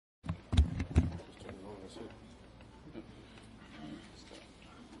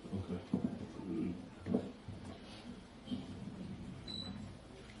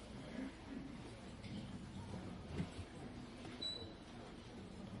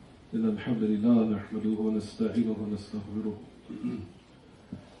إن الحمد لله نحمده ونستعينه ونستغفره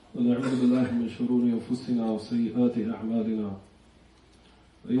ونعوذ بالله من شرور أنفسنا وسيئات أعمالنا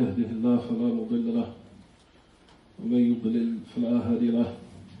من يهده الله فلا مضل له ومن يضلل فلا هادي له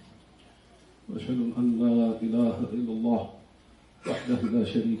وأشهد أن لا إله إلا الله وحده لا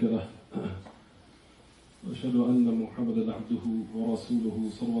شريك له وأشهد أن محمدا عبده ورسوله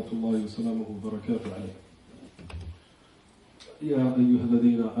صلوات الله وسلامه وبركاته عليه. يا أيها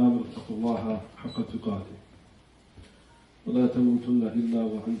الذين آمنوا اتقوا الله حق تقاته ولا تموتن إلا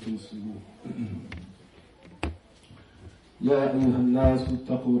وأنتم مسلمون. يا أيها الناس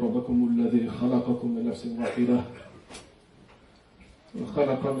اتقوا ربكم الذي خلقكم من نفس واحدة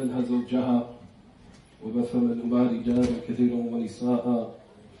وخلق منها زوجها وبث منهما رجالا كثيرا ونساء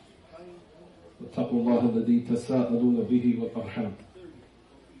واتقوا الله الذي تساءلون به والأرحام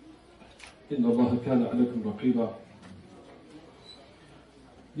إن الله كان عليكم رقيبا.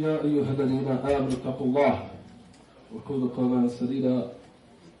 يا أيها الذين آمنوا اتقوا الله وقولوا قولا سديدا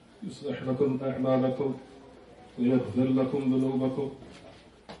يصلح لكم أعمالكم ويغفر لكم ذنوبكم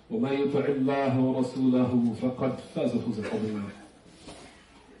ومن يطع الله ورسوله فقد فاز فوزا عظيما.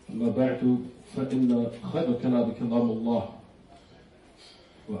 أما بعد فإن خير الكلام كلام الله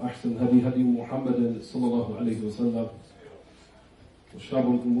وأحسن هدي محمد صلى الله عليه وسلم وشر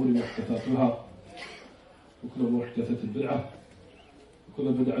الأمور محدثاتها وكل محدثة بدعة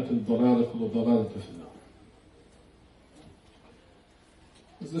وكل بدعة ضلالة وكل ضلالة في النار.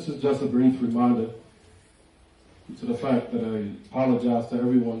 This is just a brief reminder to the fact that I apologize to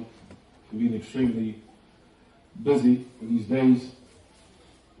everyone for being extremely busy in these days.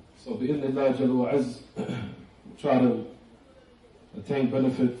 So bi'idhnillah Jalla wa Azz, we'll try to attain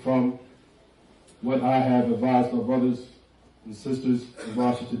benefit from what I have advised our brothers and sisters in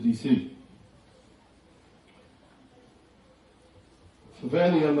Washington, D.C. For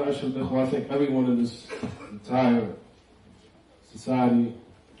verily, I think everyone in this entire society,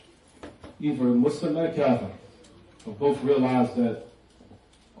 either Muslim or Kafir, have both realized that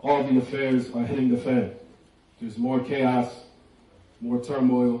all the affairs are hitting the fan. There's more chaos, more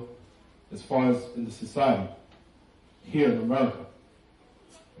turmoil as far as in the society here in America.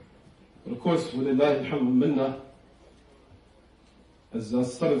 But of course, with Allah alhamdulillah, as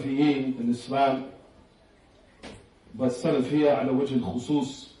Salafiyin in Islam, but Salafiyya ala wajh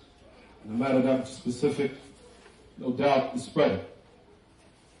al-khusus, no matter that specific, no doubt is spreading.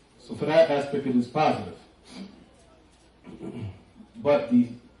 So for that aspect it is positive. But the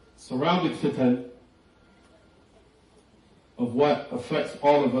surrounding fitan of what affects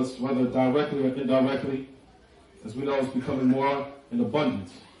all of us, whether directly or indirectly, as we know, is becoming more in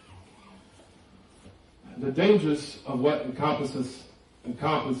abundance. The dangers of what encompass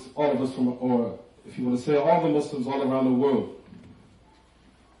all of us from, or if you want to say all the Muslims all around the world,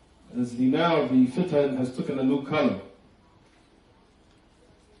 as the fitan has taken a new color.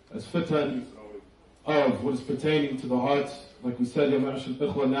 As fitan of what is pertaining to the hearts, like we said,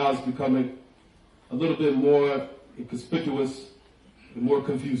 now is becoming a little bit more inconspicuous and more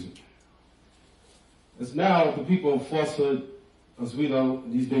confusing. As now the people of falsehood, as we know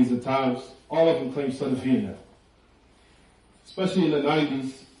in these days and times, all of them claim Salafiyya now. Especially in the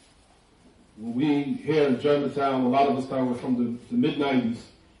 90s, when we here in Germantown, a lot of us that were from the mid-90s,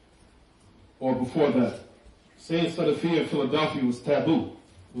 or before that, saying Salafiyya in Philadelphia was taboo.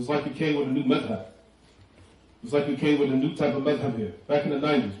 It was like we came with a new madhab. It was like we came with a new type of madhab here, back in the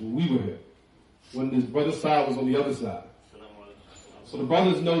 90s when we were here, when this brother side was on the other side. So the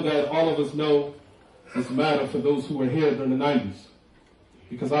brothers know that all of us know this matter for those who were here during the 90s.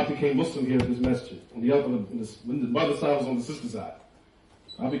 Because I became Muslim here in this masjid. When the mother side was on the sister side.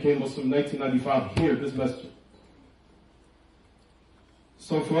 I became Muslim in 1995 here in this masjid.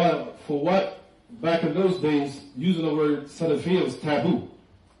 So for what, back in those days, using the word Salafiyya was taboo.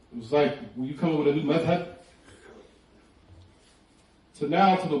 It was like, when you come up with a new madhab, to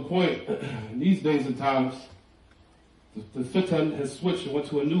now to the point, in these days and times, the fitan has switched and went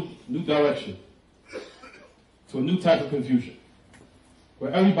to a new direction, to a new type of confusion,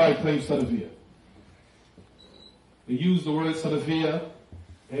 where everybody claims Salafiyya. They use the word Salafiyya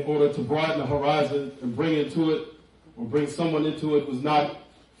in order to broaden the horizon and bring into it, or bring someone into it who's not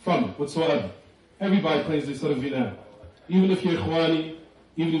from it whatsoever. Everybody claims they're Salafi now. Even if you're Ikhwani,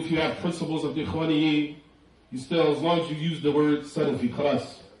 even if you have principles of the Ikhwaniyin, you still, as long as you use the word Salafi,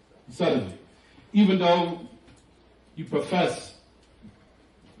 khalas, Salafi. Even though you profess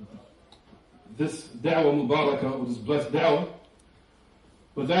this da'wah mubarakah, or this blessed da'wah,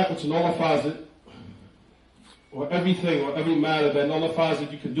 but that which nullifies it, or everything, or every matter that nullifies it,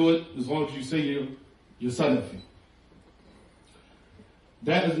 you can do it as long as you say you're Salafi.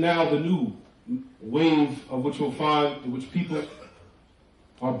 That is now the new wave of which you'll find in which people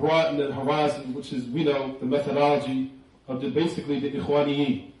are brought in the horizon, which is, we know, the methodology of basically the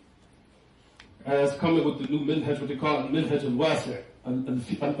Ikhwaniyin, as coming with the new minhaj, what they call it, minhaj al-wasi'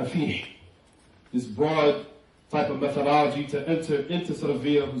 al-afih, this broad type of methodology to enter into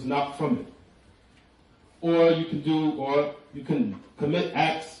Salafiyah who's not from it. Or you can commit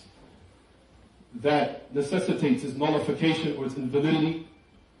acts that necessitates its nullification or its invalidity,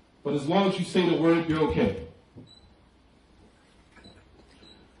 but as long as you say the word, you're okay.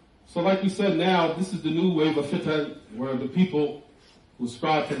 So like we said, now this is the new wave of fitan, where the people who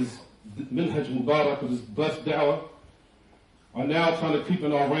ascribe to this minhaj mubarak, or this blessed da'wah, are now trying to creep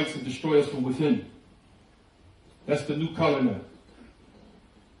in our ranks and destroy us from within. That's the new color now.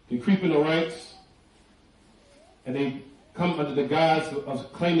 They creep in the ranks, and they come under the guise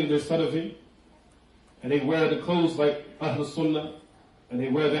of claiming their Salafi, and they wear the clothes like Ahl Sunnah, and they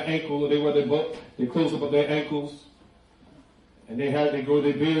wear their ankle, and they wear their clothes above their ankles, and they grow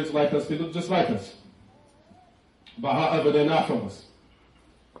their beards like us, they look just like us. But however, they're not from us.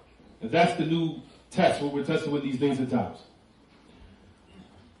 And that's the new test, what we're testing with these days and times.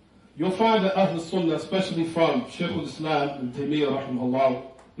 You'll find that Ahl Sunnah, especially from Shaykh al-Islam and Taymiyyah rahimahullah,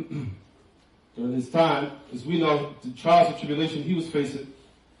 during his time, as we know, the trials and tribulation he was facing,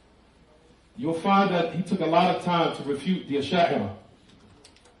 you'll find that he took a lot of time to refute the Ash'ari,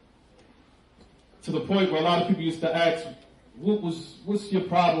 to the point where a lot of people used to ask, what's your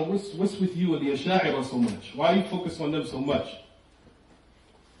problem? What's with you and the Ash'ari so much? Why you focus on them so much?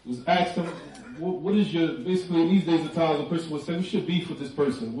 It was asked him, what is your, basically in these days of times, a person would say, we should beef with this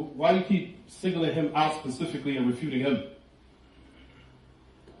person. Why do you keep singling him out specifically and refuting him?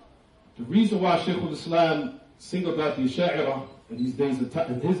 The reason why Shaykh al-Islam singled out the Ash'ari in his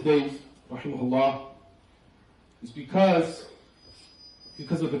days, rahimahullah, is because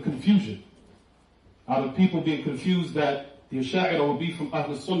of the confusion. Out of people being confused that the Ash'ari will be from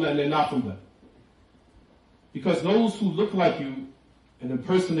Ahl Sunnah and they're not from them. Because those who look like you and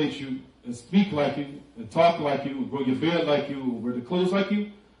impersonate you and speak like you and talk like you, grow your beard like you, wear the clothes like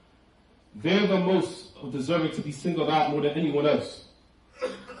you, they're the most deserving to be singled out more than anyone else.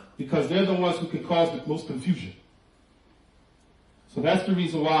 Because they're the ones who can cause the most confusion. So that's the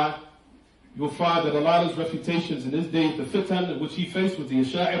reason why you'll find that a lot of his refutations in his days, the fitan in which he faced with the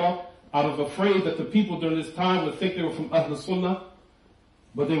Ash'ari, out of afraid that the people during this time would think they were from Ahl Sunnah,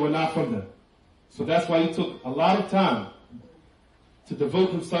 but they were not from them. So that's why he took a lot of time to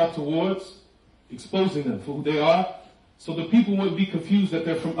devote himself towards exposing them for who they are, so the people wouldn't be confused that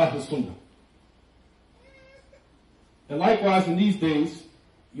they're from Ahl Sunnah. And likewise in these days,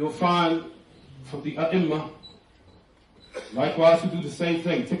 you'll find from the A'imma, likewise who do the same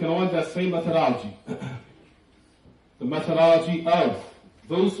thing, taking on that same methodology. The methodology of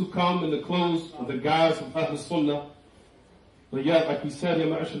those who come in the clothes of the guise of Ahl Sunnah, but yet, like we said,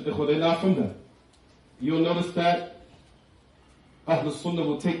 they're not from them. You'll notice that Ahl Sunnah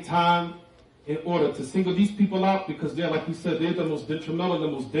will take time in order to single these people out, because they're, like we said, they're the most detrimental and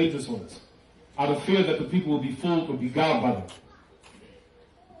the most dangerous ones, out of fear that the people will be fooled or beguiled by them.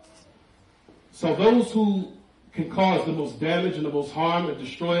 So those who can cause the most damage and the most harm and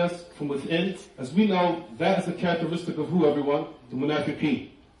destroy us from within, as we know, that is a characteristic of who, everyone? The munafiqeen.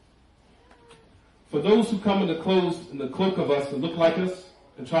 For those who come in the cloak of us and look like us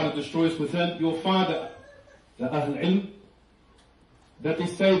and try to destroy us within, you'll find that the Ahl Ilm, that they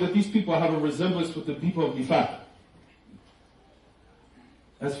say that these people have a resemblance with the people of Nifaq,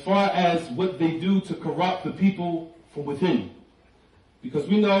 as far as what they do to corrupt the people from within. Because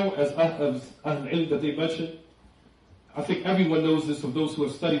we know, as Ahl Ilm that they mentioned, I think everyone knows this, of those who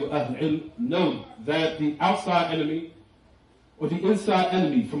have studied with Ahl Ilm, know that the outside enemy, or the inside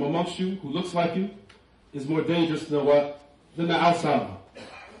enemy from amongst you, who looks like you, is more dangerous than what? Than the outside one,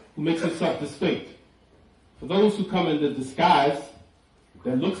 who makes himself distinct. For those who come in the disguise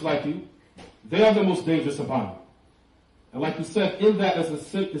that looks like you, they are the most dangerous upon you. And like we said, in that is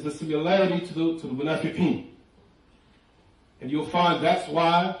a similarity to the munafiqeen. And you'll find that's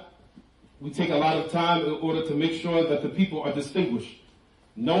why we take a lot of time in order to make sure that the people are distinguished.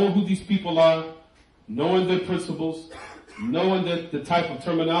 Knowing who these people are, knowing their principles, knowing the type of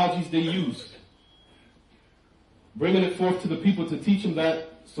terminologies they use. Bringing it forth to the people to teach them that,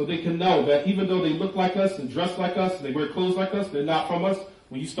 so they can know that even though they look like us and dress like us, and they wear clothes like us, they're not from us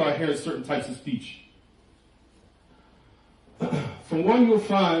when you start hearing certain types of speech. From one you'll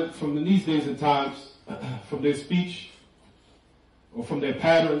find from these days and times, from their speech, or from their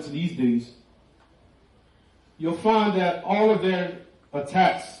patterns these days, you'll find that all of their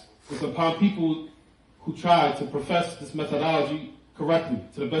attacks is upon people who try to profess this methodology correctly,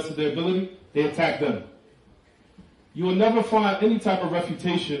 to the best of their ability, they attack them. You will never find any type of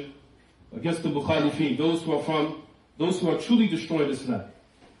refutation against the mukhalifin, those who are truly destroying Islam.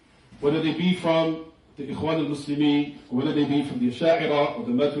 Whether they be from the Ikhwan al-Muslimin, or whether they be from the Asha'ira, or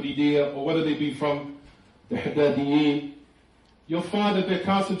the Maturidiyya, or whether they be from the Haddadiyin, you'll find that their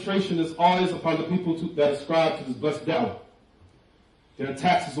concentration is always upon the people that ascribe to this blessed da'wah. Their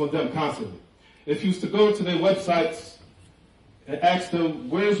attacks is on them constantly. If you used to go to their websites and ask them,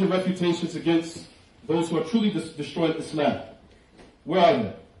 where's your reputations against those who are truly destroying Islam? Where are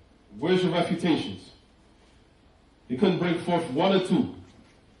they? Where's your reputations? They couldn't bring forth one or two.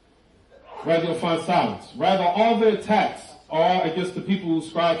 Rather, you'll find silence. Rather, all their attacks are against the people who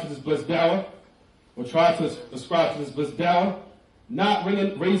ascribe to this blessed da'wah, or try to ascribe to this blessed da'wah, not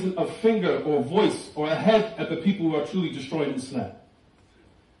raising a finger or a voice or a head at the people who are truly destroying Islam.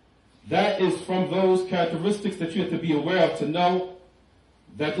 That is from those characteristics that you have to be aware of to know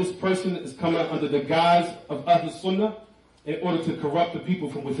that this person is coming under the guise of Ahlul Sunnah in order to corrupt the people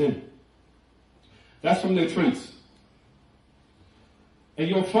from within. That's from their traits. And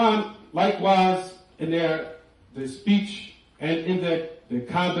you'll find, likewise, in their speech and in their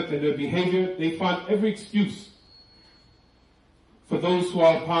conduct and their behavior, they find every excuse for those who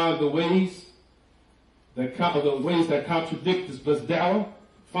are upon the ways that contradict this blessed da'wah.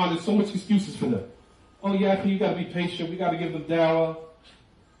 Finding so much excuses for them. Oh yeah, you gotta be patient, we gotta give them da'wah.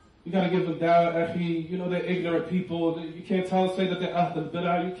 We gotta give them da'wah, akhi. You know, they're ignorant people. You can't say that they're ahlul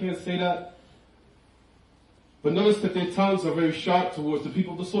bid'ah, you can't say that. But notice that their tongues are very sharp towards the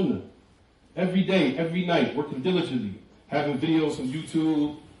people of the Sunnah. Every day, every night, working diligently, having videos on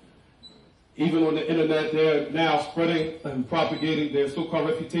YouTube, even on the internet, they're now spreading and propagating their so-called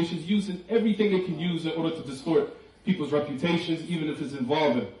reputations, using everything they can use in order to distort people's reputations, even if it's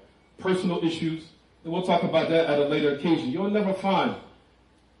involving personal issues. And we'll talk about that at a later occasion. You'll never find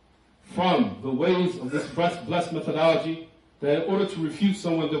from the ways of this blessed methodology that in order to refute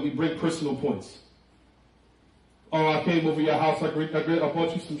someone that we bring personal points. Oh, I came over your house, I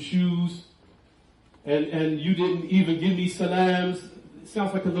bought you some shoes, and you didn't even give me salams. It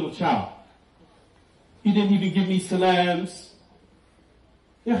sounds like a little child. You didn't even give me salams.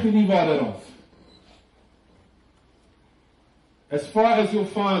 Yeah, leave all that off. As far as you'll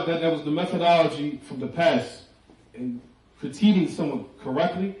find that was the methodology from the past in critiquing someone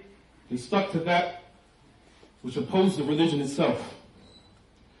correctly, they stuck to that which opposed the religion itself.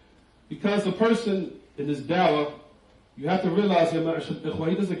 Because the person in this da'wah, you have to realize, he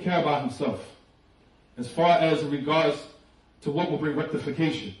doesn't care about himself as far as in regards to what will bring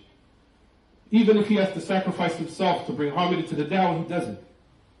rectification. Even if he has to sacrifice himself to bring harmony to the da'wah, he doesn't.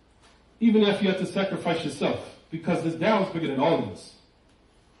 Even if you have to sacrifice yourself, because this da'wah is bigger than all of us.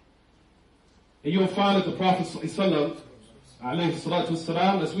 And you'll find that the Prophet ﷺ, alayhi salatu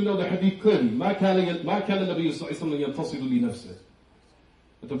wasalam, as we know the hadith clearly, ما كان النبي صلى الله عليه وسلم ينتصر لنفسه.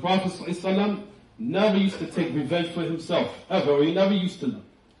 But the Prophet ﷺ never used to take revenge for himself, ever. Or he never used to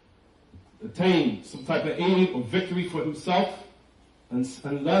attain some type of aid or victory for himself,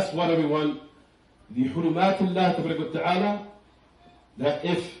 unless what everyone, the hurumatullah tabaraka wa ta'ala, that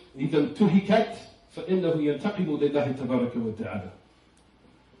if إذا انتهكت فإنه ينتقم لله تبارك وتعالى.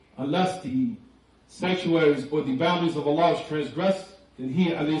 Unless the sanctuaries or the boundaries of Allah is transgressed, then he,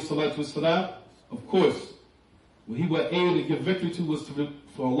 alayhi salatu wasalam, of course, what he would aim to give victory to was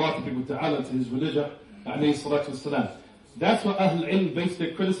for Allah to bring ta'ala to his religion, alayhi salatu wasalam. That's what Ahlul Ilm based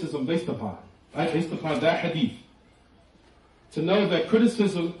their criticism based upon. Right? Based upon that hadith. To know that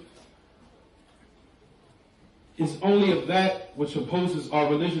criticism is only of that which opposes our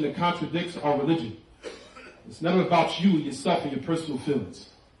religion and contradicts our religion. It's never about you and yourself and your personal feelings.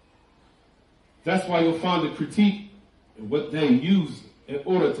 That's why you'll find the critique and what they use in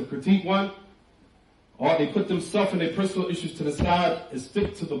order to critique one, or they put themselves and their personal issues to the side and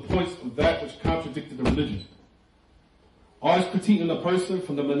stick to the points of that which contradicted the religion. Always critiquing the person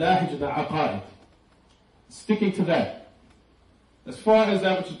from the manahij and the aqaid. Sticking to that. As far as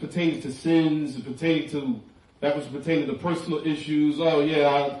that which is pertaining to sins, pertaining to that which is pertaining to personal issues, oh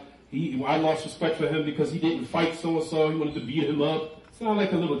yeah, I lost respect for him because he didn't fight so-and-so, he wanted to beat him up. Sound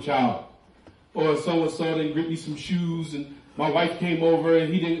like a little child. Or so-and-so didn't get me some shoes and my wife came over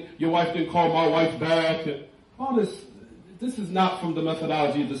and your wife didn't call my wife back. And all this is not from the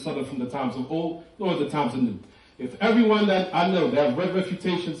methodology of the Sunnah from the times of old, nor the times of new. If everyone that I know that have read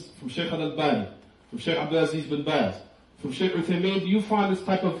refutations from Sheikh al-Albani, from Sheikh Abdur-Razzaq bin Baz, from Sheikh Uthaymeen, do you find this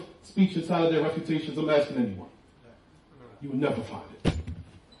type of speech inside of their refutations? I'm asking anyone. You will never find it.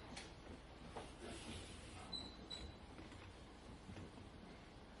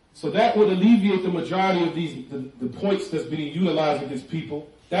 So that would alleviate the majority of the points that's being utilized against people.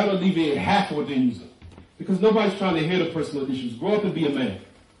 That would alleviate half of what they're using. Because nobody's trying to hear the personal issues. Grow up and be a man.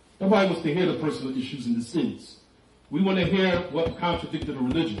 Nobody wants to hear the personal issues and the sins. We want to hear what contradicted the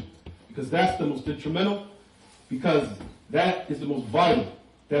religion. Because that's the most detrimental. Because that is the most vital.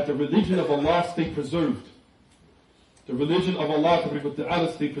 That the religion of Allah stay preserved. The religion of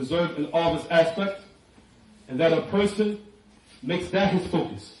Allah stay preserved in all its aspects. And that a person makes that his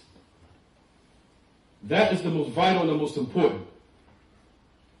focus. That is the most vital and the most important.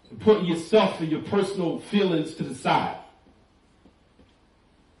 And putting yourself and your personal feelings to the side.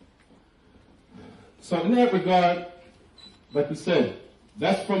 So in that regard, like we said,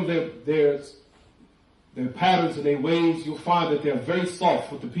 that's from their patterns and their ways. You'll find that they're very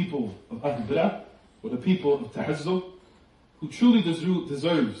soft with the people of Abdur-Razzaq, with the people of Tahazzub, who truly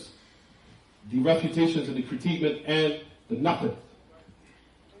deserves the refutations and the critiquement and the naqd,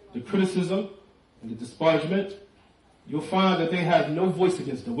 the criticism and the disparagement. You'll find that they have no voice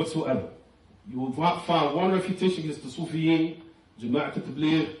against them whatsoever. You will find one refutation against the Sufiyin, Jama'at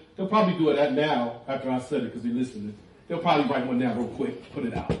al-Tabligh. They'll probably do that now after I said it because they're listening. They'll probably write one down real quick, put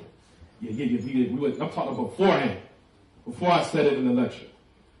it out. I'm talking about beforehand, before I said it in the lecture.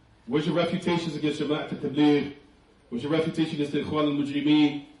 Where's your refutations against Jama'at al-Tabligh? Where's your refutation against the Ikhwan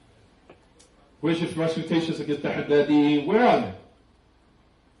al-Mujrimeen? Where's your refutations against the Haddadiyin? Where are they?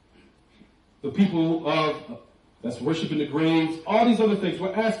 The people that's worshiping the graves, all these other things.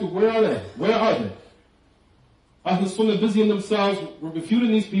 We're asking, where are they? Where are they? Ahl Sunnah busying themselves,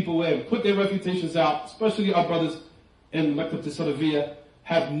 refuting these people and put their refutations out, especially our brothers in Maktab Salafiyah,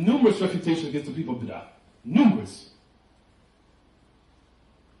 have numerous refutations against the people of Bid'ah. Numerous.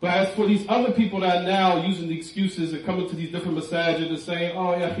 But as for these other people that are now using the excuses and coming to these different masajid and saying,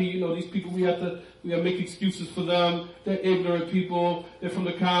 oh yeah, these people we have to make excuses for them. They're ignorant people. They're from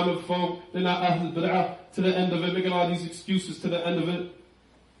the common folk. They're not Ahl Bid'ah, to the end of it, making all these excuses to the end of it.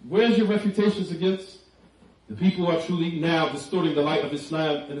 Where's your refutations against the people who are truly now distorting the light of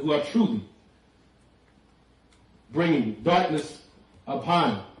Islam and who are truly bringing darkness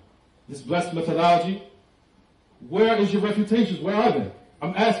upon this blessed methodology? Where is your refutations? Where are they?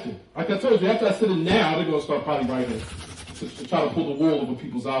 I'm asking. Like I told you, after I said it now, they're going to start probably writing to try to pull the wool over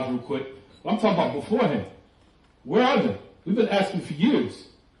people's eyes real quick. But I'm talking about beforehand. Where are they? We've been asking for years.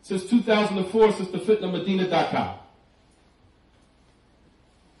 Since 2004, since the fitnahmedina.com.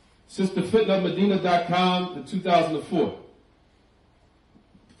 Since the fitnahmedina.com in 2004.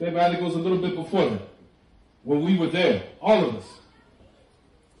 Maybe it goes a little bit before that. When we were there, all of us.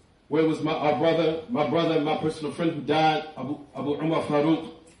 Where was my brother, and my personal friend who died,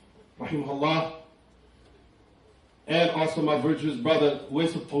 Abdur-Razzaq, rahimahullah, and also my virtuous brother,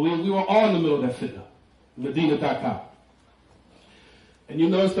 Tawheed. We were all in the middle of that fitna, Medina.com. And you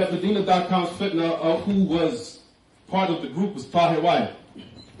notice that Medina.com's fitna, who was part of the group, was Tawheed.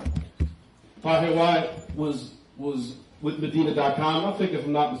 Tawheed was with Medina.com. I think if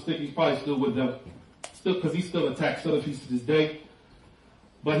I'm not mistaken, he's probably still with them. Still, because he still attacks Salafis to this day.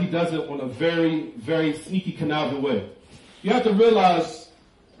 But he does it on a very, very sneaky, conniving way. You have to realize,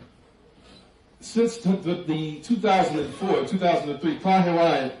 since the 2004, 2003,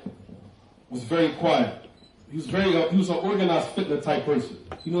 Tawheed was very quiet. He was an organized fitna type person.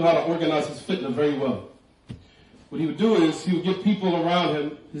 He knew how to organize his fitna very well. What he would do is he would get people around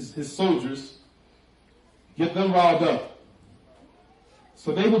him, his soldiers, get them riled up.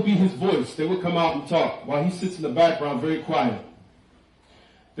 So they would be his voice. They would come out and talk while he sits in the background very quiet.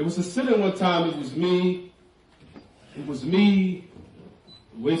 There was a sit-in one time, it was me,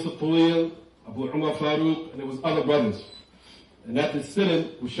 Waisal Tawil, Abdur-Razzaq, and there was other brothers. And at the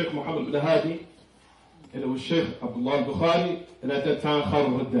sit-in was Sheikh Muhammad bin Hadi, and it was Sheikh Abdullah Bukhari, and at that time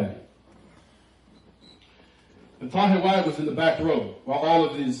Khalid Haddad. And Tawheed was in the back row, while all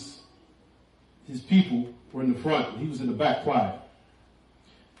of his people were in the front, and he was in the back quiet.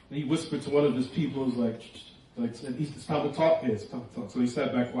 And he whispered to one of his people, he was like, it's time to talk. Yes, it's time to talk. So he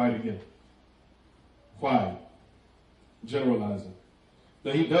sat back quiet again. Quiet. Generalizing.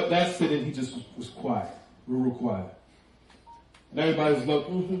 Now that sit-in, he just was quiet. Real quiet. And everybody was like,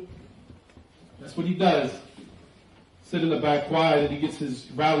 That's what he does. Sit in the back quiet, and he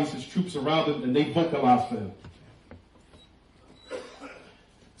rallies his troops around him, and they vocalize for him.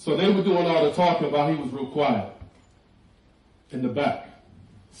 So they were doing all the talking while he was real quiet. In the back.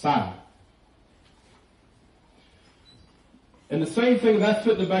 Silent. And the same thing that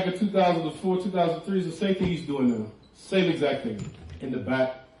fit in the back of 2004, 2003 is the same thing he's doing now. Same exact thing. In the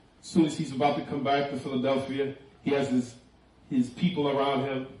back. As soon as he's about to come back to Philadelphia, he has his people around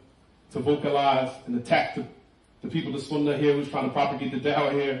him to vocalize and attack the people of Sunnah here who's trying to propagate the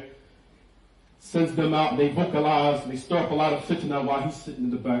da'wah here, sends them out, they vocalize, they stir up a lot of fitna while he's sitting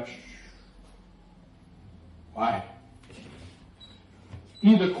in the back. Why?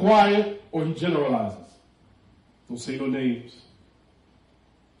 Either quiet or he generalizes. Don't say no names.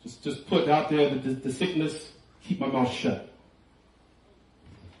 Just put out there the sickness, keep my mouth shut.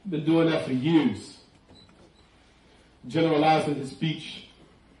 I've been doing that for years. Generalizing his speech,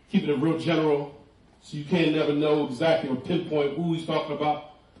 keeping it real general, so you can't never know exactly or pinpoint who he's talking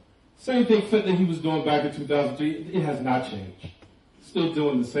about. Same thing fitna he was doing back in 2003. It has not changed. Still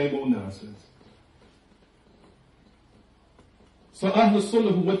doing the same old nonsense. So Ahlul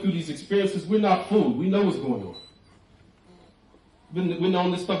Sunnah who went through these experiences, we're not fooled. We know what's going on. We've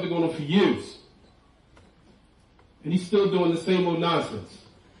known this stuff been going on for years. And he's still doing the same old nonsense.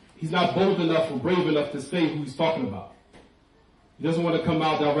 He's not bold enough or brave enough to say who he's talking about. He doesn't want to come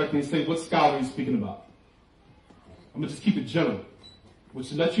out directly and say what scholar he's speaking about. I'm going to just keep it general,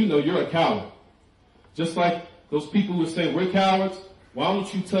 which lets you know you're a coward. Just like those people who are saying we're cowards, why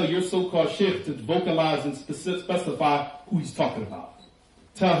don't you tell your so-called sheikh to vocalize and specify who he's talking about?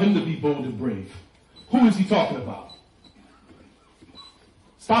 Tell him to be bold and brave. Who is he talking about?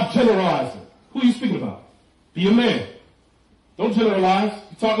 Stop generalizing. Who are you speaking about? Be a man. Don't generalize.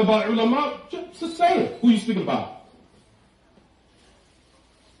 You talking about ulama? Just say it. Who are you speaking about?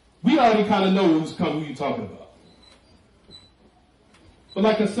 We already kind of know who you're talking about. But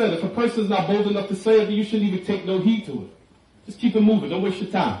like I said, if a person's not bold enough to say it, then you shouldn't even take no heed to it. Just keep it moving. Don't waste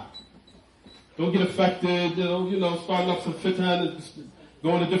your time. Don't get affected, starting up some fitna and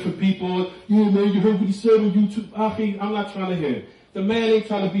going to different people. Yeah, man, you heard what he said on YouTube. Akhi, I'm not trying to hear it. The man ain't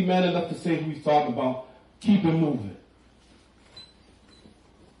trying to be man enough to say who he's talking about. Keep it moving.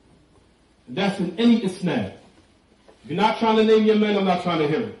 And that's in any isnad. If you're not trying to name your man, I'm not trying to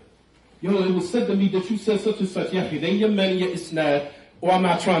hear it. Yo, it was said to me that you said such and such. Yeah, name your man and your isnad, or I'm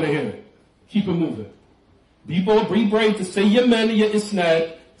not trying to hear it. Keep it moving. Be bold, be brave to say your man and your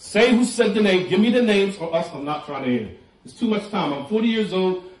isnad. Say who said the name. Give me the names, or else I'm not trying to hear it. It's too much time. I'm 40 years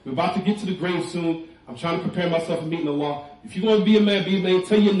old. We're about to get to the grave soon. I'm trying to prepare myself for meeting Allah. If you're going to be a man,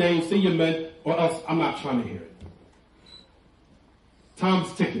 tell your name, say your man, or else I'm not trying to hear it.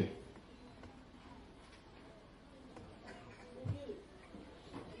 Time's ticking.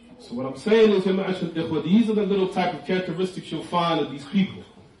 So what I'm saying is, these are the little type of characteristics you'll find of these people.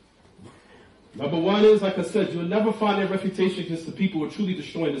 Number one is, like I said, you'll never find their refutation against the people who are truly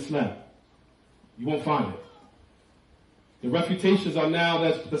destroying Islam. You won't find it. The refutations are now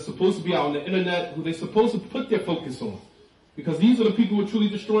that's supposed to be out on the internet, who they're supposed to put their focus on. Because these are the people who are truly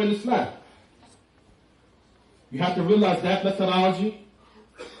destroying Islam. You have to realize that methodology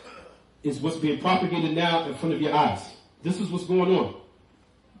is what's being propagated now in front of your eyes. This is what's going on.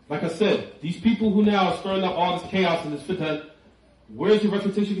 Like I said, these people who now are stirring up all this chaos and this fitna, where's your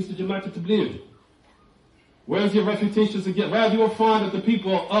refutation against the Jama'at al-Tabligh? Where's your refutations against? Rather, you'll find that the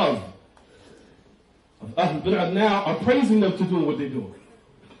people of Ahl now are praising them to doing what they're doing.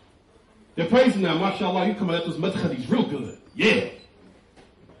 They're praising them. MashaAllah, you're coming at those madkhadis real good. Yeah.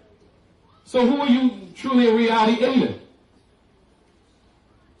 So who are you truly in reality aiding?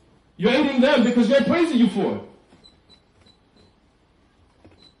 You're aiding them because they're praising you for it.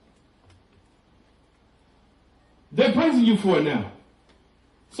 They're praising you for it now.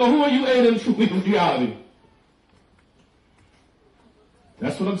 So who are you aiding truly in reality?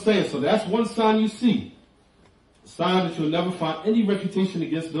 That's what I'm saying. So that's one sign you see. A sign that you'll never find any refutation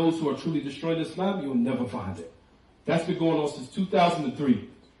against those who are truly destroying Islam. You'll never find it. That's been going on since 2003.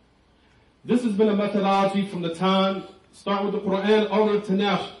 This has been a methodology from the time, start with the Quran, all the way to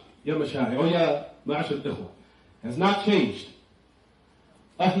now. Ya Mashayikh, oh yeah, Ma'ashar Ikhwa. Has not changed.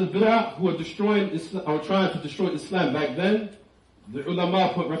 Ahl al-Bid'ah who are destroying Islam, or trying to destroy Islam back then, the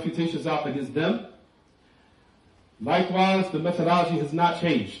ulama put refutations out against them. Likewise, the methodology has not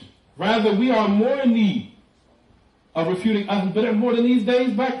changed. Rather, we are more in need of refuting Ahl al-Bid'ah more than these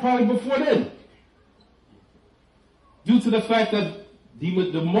days back, probably before then. Due to the fact that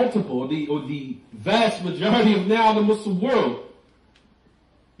the multiple, or the vast majority of now the Muslim world,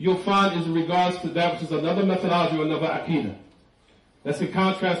 you'll find is in regards to that which is another methodology or another aqidah. That's in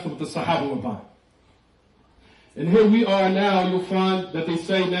contrast to what the Sahaba were by. And here we are now, you'll find that they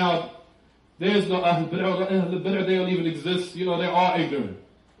say now, there's no Ahl al-Bid'ah, they don't even exist, they're all ignorant.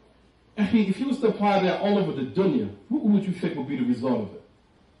 If you was to apply that all over the dunya, what would you think would be the result of it?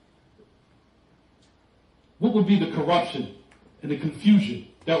 What would be the corruption and the confusion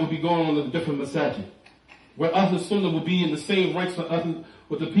that would be going on in the different masajid? Where Ahl Sunnah will be in the same ranks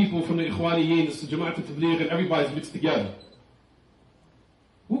with the people from the Ikhwaniyyin, the Jama'at al-Tabligh, and everybody's mixed together.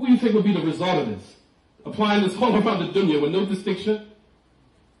 What would you think would be the result of this? applying this all around the dunya with no distinction.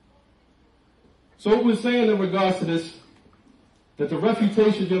 So what we're saying in regards to this, that the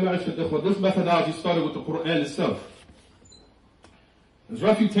refutation, this methodology started with the Quran itself. As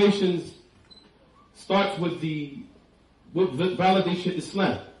refutations starts with the validation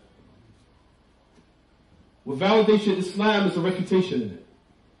Islam. With validation Islam is a refutation in it.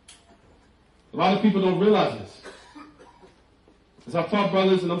 A lot of people don't realize this. As I've taught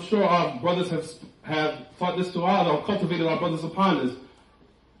brothers, and I'm sure our brothers have taught this to all, or cultivated our brothers upon this,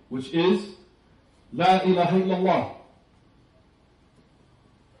 which is La ilaha illallah.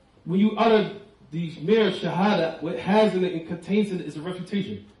 When you utter the mere shahada, what it has in it and contains in it is a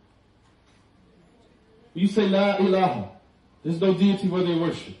refutation. When you say La ilaha, there's no deity worthy of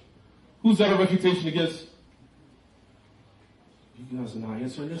worship. Who's that a refutation against? You guys are not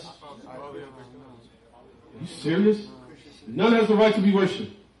answering this? Are you serious? None has the right to be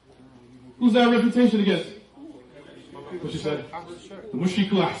worshipped. Who's that a refutation against? What you said? The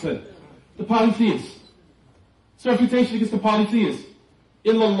mushrikun ahsan. The polytheists. It's a refutation against the polytheists.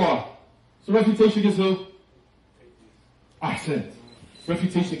 Illallah. It's a refutation against who? Ahsan.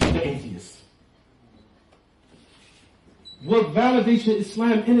 Refutation against the atheists. What validation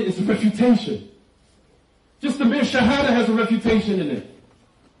Islam in it is a refutation. Just the mere shahada has a refutation in it.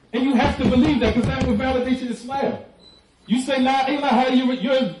 And you have to believe that because that's what validation Islam. You say La ilaha,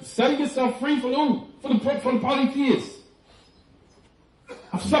 you're setting yourself free from who? From the polytheists.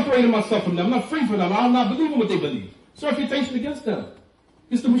 I've separated myself from them. I'm not free from them. I'm not believing what they believe. It's a refutation against them.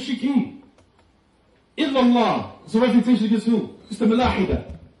 It's the mushrikeen. Illallah. It's a refutation against who? It's the malahida.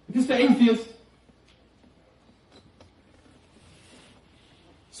 Against the atheists.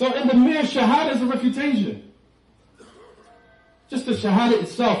 So in the mere shahada is a refutation. Just the shahada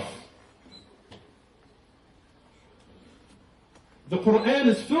itself. The Quran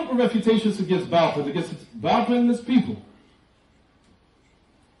is filled with refutations against Batil and his people.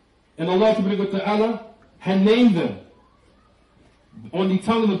 And Allah Ta'ala had named them on the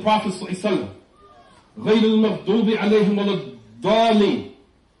tongue of the Prophet ﷺ. غَيْرِ الْمَغْضُوبِ عَلَيْهِمْ وَلَا الضَّالِينَ.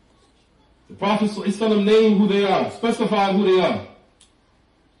 The Prophet ﷺ named who they are, specified who they are.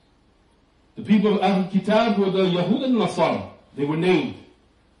 The people of Ahl-Kitab were the Yahud and Nasara. They were named.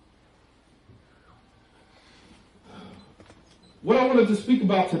 What I wanted to speak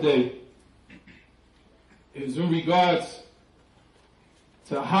about today is in regards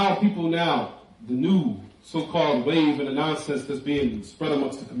to how people now, the new so-called wave and the nonsense that's being spread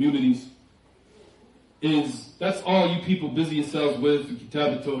amongst the communities, is that's all you people busy yourselves with,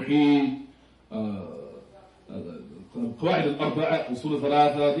 Kitab al-Tawheed, Qawa'id al-Arba'at, Usul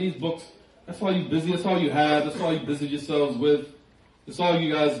al-Thalatha, these books. That's all you busy, that's all you have, that's all you busy yourselves with. That's all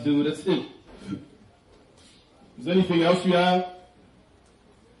you guys do, that's it. Is there anything else you have?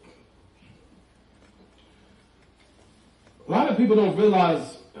 A lot of people don't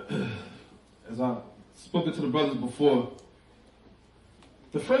realize, as I've spoken to the brothers before,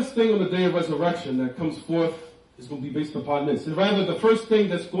 the first thing on the day of resurrection that comes forth is going to be based upon this. And rather, the first thing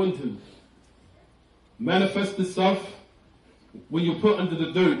that's going to manifest itself when you put under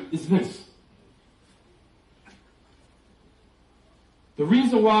the dirt is this. The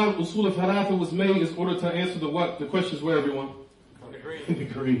reason why Usul al-Thalatha was made is in order to answer the what? The questions were, everyone? The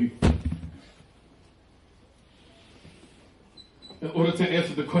grave. In order to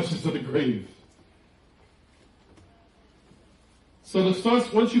answer the questions of the grave. So the source,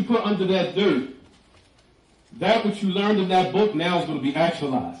 once you put under that dirt, that which you learned in that book now is going to be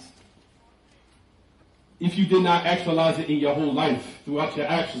actualized. If you did not actualize it in your whole life, throughout your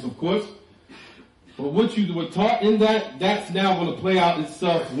actions, of course. But what you were taught in that, that's now going to play out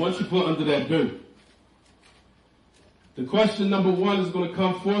itself once you put under that dirt. The question number one is going to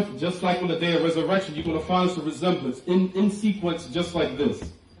come forth just like on the day of resurrection. You're going to find some resemblance in sequence just like this.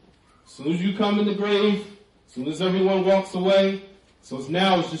 As soon as you come in the grave, as soon as everyone walks away, so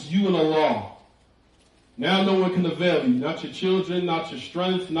it's just you and Allah. Now no one can avail you. Not your children, not your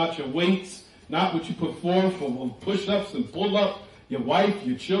strength, not your weights, not what you put forth of push-ups and pull-ups. Your wife,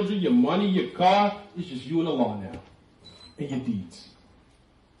 your children, your money, your car. It's just you and Allah now. And your deeds.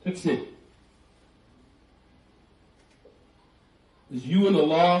 That's it. It's you and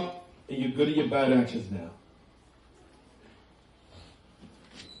Allah and your good and your bad actions now.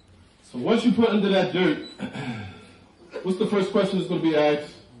 So once you put under that dirt, what's the first question that's going to be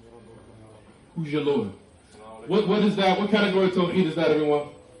asked? Who's your Lord? What is that? What category of Tawheed is that, everyone?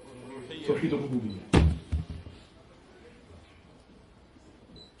 Tawheed al-Rububiyyah.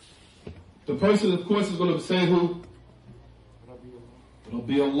 The person, of course, is going to say who? It'll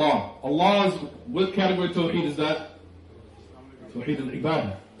be Allah. Allah's, what category of Tawheed is that? Tawheed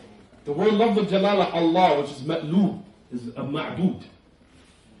al-Ibadah. The word lafz al-jalala Allah, which is ma'loob, is a ma'bud.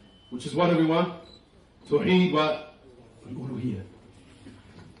 Which is what, everyone? Tawheed, what? Uluhiyyah.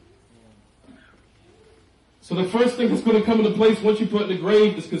 So the first thing that's going to come into place once you put in the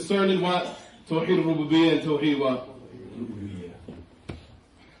grave is concerning what? Tawheed al-rububiyyah and Tawheed what? Uluhiyyah.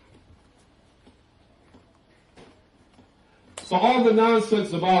 So all the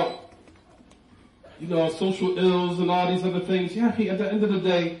nonsense about, social ills and all these other things, at the end of the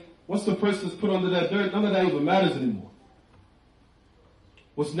day, once the person is put under that dirt, none of that even matters anymore.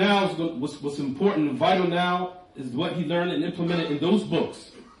 What's important and vital now is what he learned and implemented in those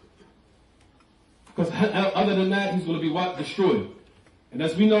books. Because other than that, he's going to be what? Destroyed. And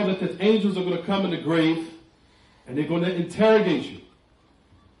as we know that the angels are going to come in the grave and they're going to interrogate you.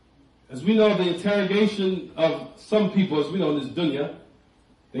 As we know, the interrogation of some people, as we know in this dunya,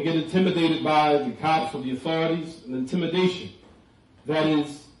 they get intimidated by the cops or the authorities, and intimidation that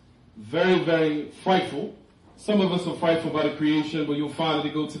is very, very frightful. Some of us are frightful by the creation, but you'll find that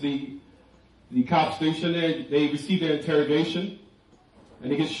they go to the cop station there, they receive their interrogation,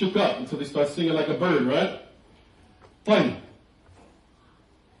 and they get shook up until they start singing like a bird, right? Fine.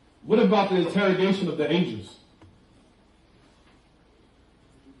 What about the interrogation of the angels?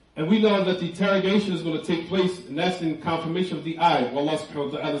 And we know that the interrogation is going to take place, and that's in confirmation of the ayah. Allah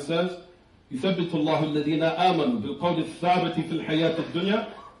subhanahu wa ta'ala says, يثبت الله الذين آمنوا بالقول الثابت في الحياة الدنيا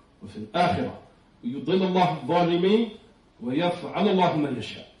وفي الآخرة ويضل الله الظالمين ويفعل الله ما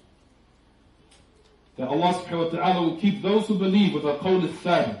يشاء. That Allah subhanahu wa ta'ala will keep those who believe with a qawl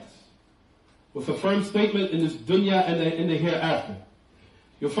al-thabit, with a firm statement in this dunya and in the hereafter.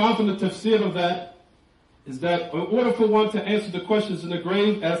 You'll find from the tafsir of that is that in order for one to answer the questions in the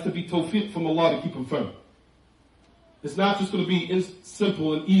grave, it has to be tawfiq from Allah to keep them firm. It's not just going to be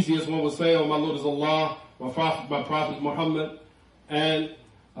simple and easy as one would say, oh, my Lord is Allah, my Prophet Muhammad, and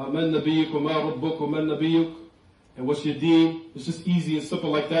man nabiyyuk, wa ma rabbuk, wa man nabiyyuk, and what's your deen. It's just easy and simple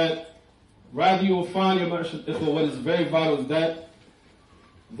like that. Rather, you will find, what is very vital is that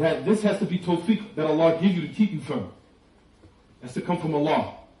this has to be tawfiq that Allah gives you to keep you firm. It has to come from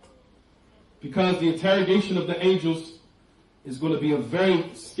Allah. Because the interrogation of the angels is going to be a very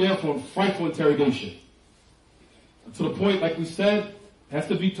scareful and frightful interrogation. To the point, like we said, it has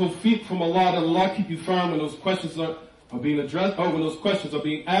to be tawfiq from Allah, that Allah keep you firm when those questions are being addressed, or when those questions are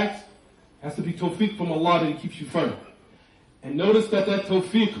being asked. It has to be tawfiq from Allah that He keeps you firm. And notice that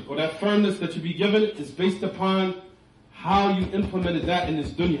tawfiq, or that firmness that you be given, is based upon how you implemented that in this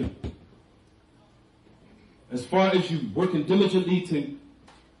dunya. As far as you working diligently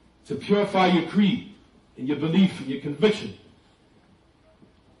to purify your creed and your belief and your conviction.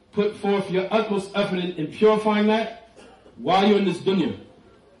 Put forth your utmost effort in purifying that while you're in this dunya.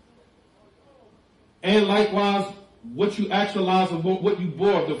 And likewise, what you actualize and what you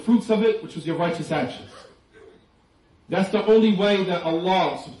bore, the fruits of it, which was your righteous actions. That's the only way that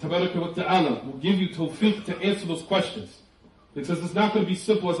Allah subhanahu wa ta'ala will give you tawfiq to answer those questions. Because it's not going to be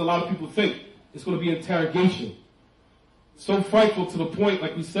simple as a lot of people think. It's going to be interrogation. So frightful to the point,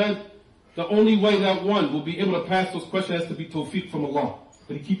 like we said, the only way that one will be able to pass those questions has to be tawfiq from Allah,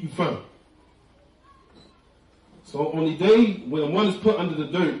 that He keep you firm. So on the day when one is put under the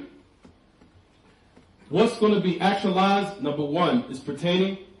dirt, what's going to be actualized, number one, is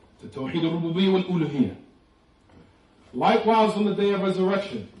pertaining to Tawheed al-Rububiyyah wal Uluhiyyah. Likewise on the day of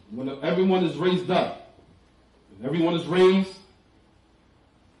resurrection, when everyone is raised up, when everyone is raised,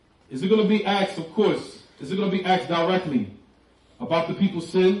 is it going to be asked, of course, is it going to be asked directly about the people's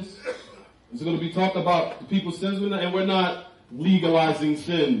sins? Is it going to be talked about the people's sins? And we're not legalizing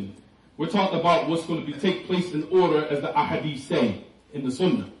sin. We're talking about what's going to take place in order as the ahadith say in the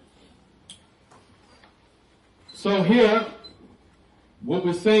sunnah. So here, what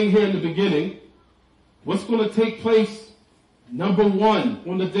we're saying here in the beginning, what's going to take place, number one,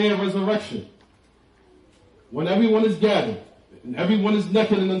 on the day of resurrection, when everyone is gathered, and everyone is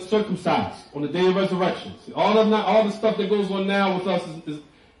naked and uncircumcised on the day of resurrection. See, all the stuff that goes on now with us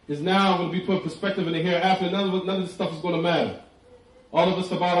is now going to be put in perspective in the hereafter. None of this stuff is going to matter. All of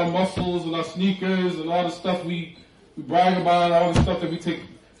us about our muscles and our sneakers and all the stuff we brag about, all the stuff that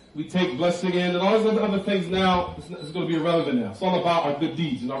we take blessing in, and all those other things now is going to be irrelevant now. It's all about our good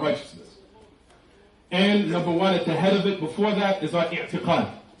deeds and our righteousness. And number one, at the head of it, before that, is our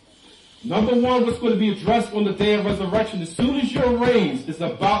i'tiqad. Number one, what's going to be addressed on the day of resurrection, as soon as you're raised, is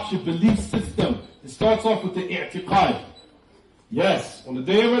about your belief system. It starts off with the i'tiqad. Yes, on the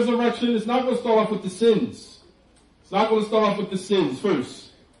day of resurrection, it's not going to start off with the sins. It's not going to start off with the sins first.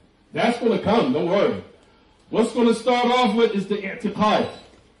 That's going to come, don't worry. What's going to start off with is the i'tiqad.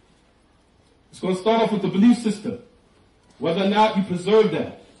 It's going to start off with the belief system. Whether or not you preserve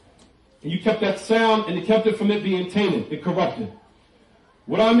that. And you kept that sound and you kept it from it being tainted and corrupted.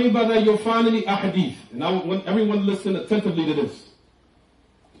 What I mean by that, you'll find in the ahadith. And I want everyone to listen attentively to this.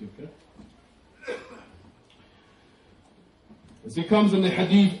 Okay? As it comes in the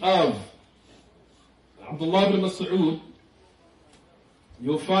hadith of Abdullah ibn Mas'ud,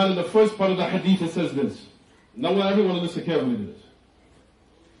 you'll find in the first part of the hadith it says this. And I want everyone to listen carefully to this.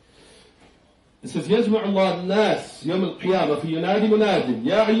 It says, يجمع الله الناس يوم القيامة فينادي مناد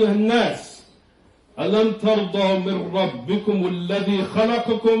يا أيها الناس ألم ترضوا من ربكم الذي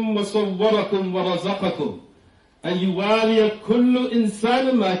خلقكم وصوركم ورزقكم أن يوالي كل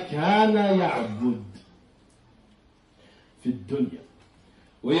إنسان ما كان يعبد في الدنيا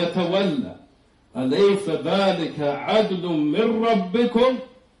ويتولى أليس ذلك عدل من ربكم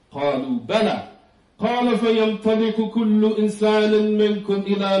قالوا بلى قال فينطلق كل إنسان منكم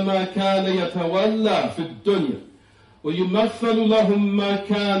إلى ما كان يتولى في الدنيا ويمثل لهم ما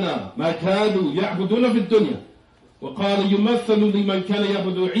كانوا يعبدون في الدنيا وقال يمثل لمن كان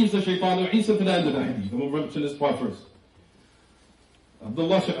يعبد عيسى شيطان عيسى في الأند of the hadith. I'm going to mention this part first.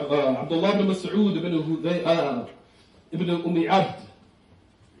 Abdullah ibn Mas'ud ibn Abd.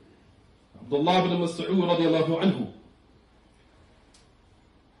 Abdullah ibn Mas'ud radiallahu anhu.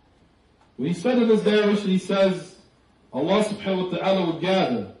 When he said in this narration, he says, Allah subhanahu wa ta'ala will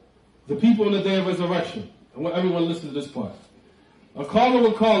gather the people on the day of resurrection. I want everyone to listen to this part. A caller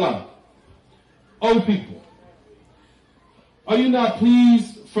will call out, O people, are you not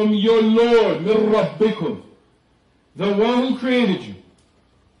pleased from your Lord, min rabbikum, the one who created you,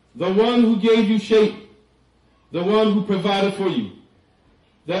 the one who gave you shape, the one who provided for you,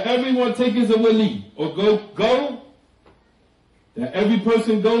 that everyone take his wali, or go, that every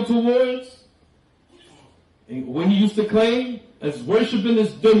person go towards, and when he used to claim, as worshiping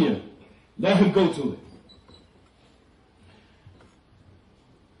this dunya, let him go to it.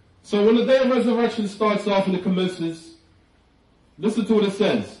 So when the day of resurrection starts off and it commences, listen to what it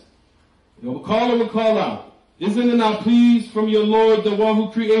says. The caller will call out, isn't it not pleased from your Lord, the one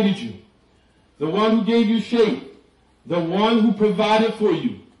who created you, the one who gave you shape, the one who provided for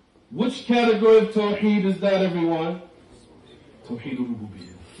you? Which category of Tawheed is that, everyone? Tawheed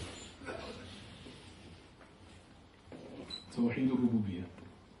al-Rububiyyah. Tawheed al-Rububiyyah.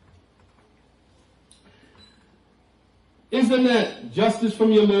 Isn't that justice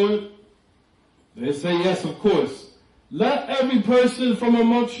from your Lord? They say, yes, of course. Let every person from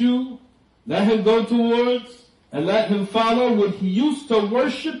amongst you, let him go towards and let him follow what he used to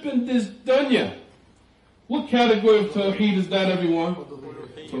worship in this dunya. What category of Tawheed is that, everyone?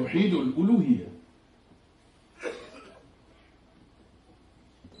 Tawheed al-Uluhiyyah.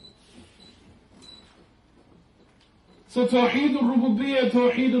 So Tawheed al-Rububiyyah,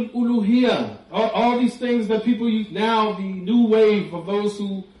 Tawheed al-Uluhiyyah, all these things that people use now, the new wave of those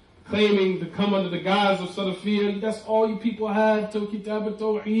who claiming to come under the guise of Salafiyya, that's all you people have, to Kitab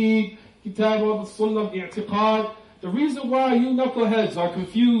al-Tawheed, Kitab al-Sunnah, I'tiqad. The reason why you knuckleheads are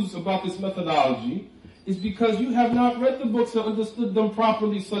confused about this methodology is because you have not read the books and understood them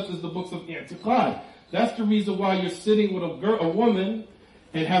properly, such as the books of I'tiqad. That's the reason why you're sitting with a woman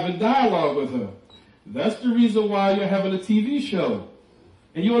and having dialogue with her. That's the reason why you're having a TV show.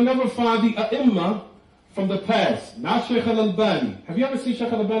 And you'll never find the A'imma from the past. Not Sheikh al-Albani. Have you ever seen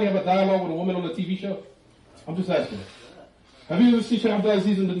Sheikh al-Albani have a dialogue with a woman on a TV show? I'm just asking. Have you ever seen Sheikh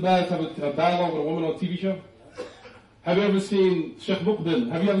Abdur-Razzaq bin Baz have a dialogue with a woman on a TV show? Have you ever seen Sheikh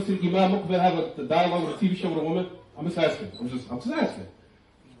Muqbil? Have you ever seen Imam Muqbil have a dialogue with a TV show with a woman? I'm just asking. I'm just asking.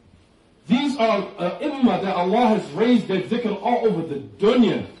 These are A'imma that Allah has raised their dhikr all over the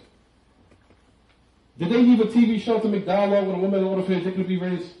dunya. Did they leave a TV show to make dialogue with a woman in order for their dhikr to be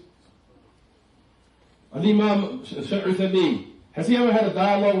raised? Al-Imam Shaykh Uthaymeen, has he ever had a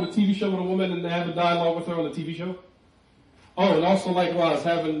dialogue with a TV show with a woman and have a dialogue with her on a TV show? Oh, and also likewise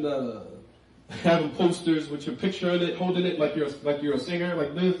having posters with your picture in it, holding it like you're a singer,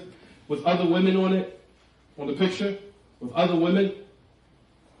 like this, with other women on it, on the picture, with other women.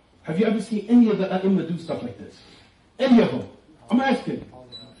 Have you ever seen any of the A'imma do stuff like this? Any of them? I'm asking.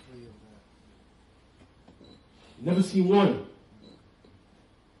 Never seen one.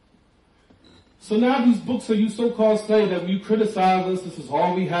 So now these books that you so-called say that when you criticize us, this is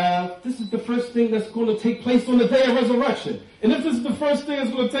all we have. This is the first thing that's going to take place on the day of resurrection. And if this is the first thing that's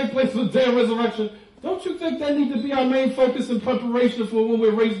going to take place on the day of resurrection, don't you think that needs to be our main focus and preparation for when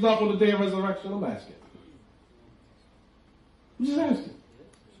we're raised up on the day of resurrection? I'm asking. I'm just asking.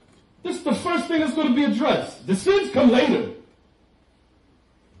 This is the first thing that's going to be addressed. The sins come later.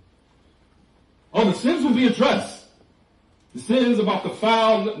 Oh, the sins will be addressed. The sins about the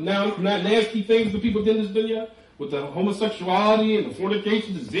foul, nasty things that people did in this dunya with the homosexuality and the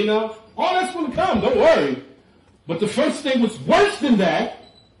fornication, the zina, all that's going to come, don't worry. But the first thing was worse than that,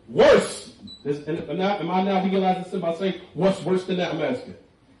 worse. Am I now legalizing sin by saying, what's worse than that? I'm asking.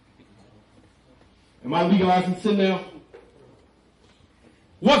 Am I legalizing sin now?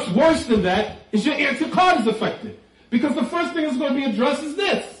 What's worse than that is your i'tiqad is affected. Because the first thing that's going to be addressed is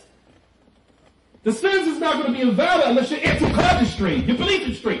this. The sins is not going to be invalid unless your i'tiqad is straight, your belief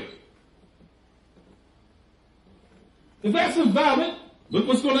is straight. If that's invalid, look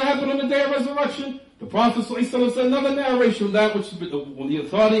what's going to happen on the day of resurrection. The Prophet ﷺ said another narration of that, which on the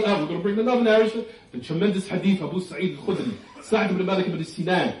authority of, we're going to bring another narration, the tremendous hadith of Abu Sa'id al-Khudri, Sa'id ibn Malik ibn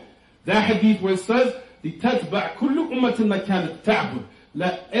Sinan. That hadith where it says, لِتَتْبَعْ كُلُّ أُمَّةٍ مَا كَانَتْ تَعْبُدُ.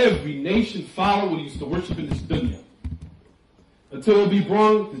 Let every nation follow what he used to worship in this dunya. Until it be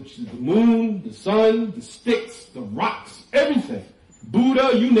brought, the moon, the sun, the sticks, the rocks, everything.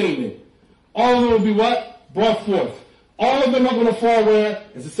 Buddha, you name it. All of them will be what? Brought forth. All of them are going to fall where,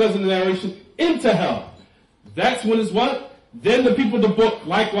 as it says in the narration, into hell. That's when it's what? Then the people of the book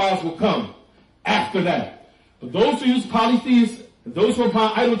likewise will come after that. But those who use polytheists, and those who are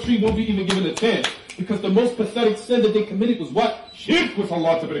upon idolatry won't be even given a chance. Because the most pathetic sin that they committed was what? Shirk with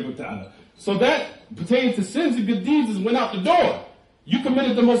Allah Ta'ala. So that pertaining to sins and good deeds went out the door. You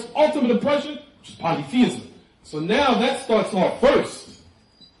committed the most ultimate oppression, which is polytheism. So now that starts off first.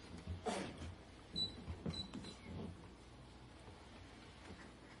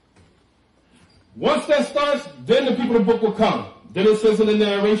 Once that starts, then the people of the book will come. Then it says in the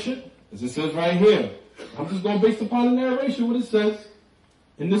narration, as it says right here. I'm just going based upon the narration, what it says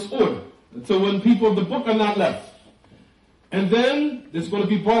in this order. Until when people of the book are not left. And then there's going to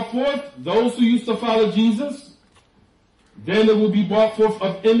be brought forth those who used to follow Jesus. Then it will be brought forth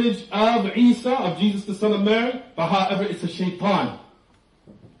of image of Isa, of Jesus the son of Mary. But however, it's a shaitan.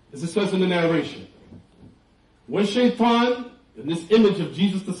 As it says in the narration. When shaitan, in this image of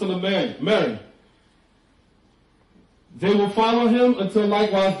Jesus the son of Mary, they will follow him until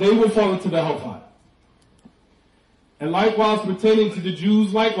likewise they will fall into the hellfire. And likewise pertaining to the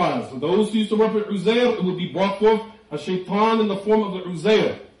Jews likewise. For those who used to worship Uzair, it will be brought forth a shaitan in the form of the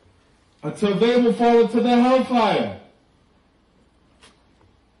Uzair. Until they will fall into the hellfire.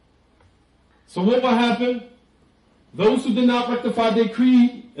 So what will happen? Those who did not rectify their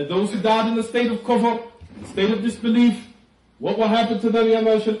creed, and those who died in the state of kufr, the state of disbelief, what will happen to them, ya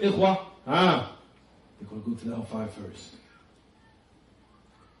ma'ashar ikhwah? They're going to go to the hellfire first.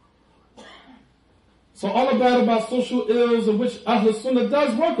 So all about social ills of which Ahl Sunnah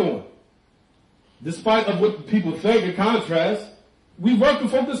does work on. Despite of what people think in contrast, we work and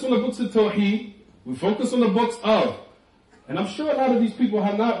focus on the books of Tawheed. We focus on the books of. And I'm sure a lot of these people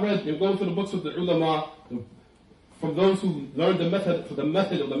have not read and gone through the books of the ulama, from those who learned the method of the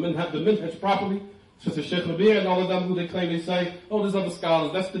minhaj properly, such as Sheikh Rabi' and all of them who they claim, they say, oh, there's other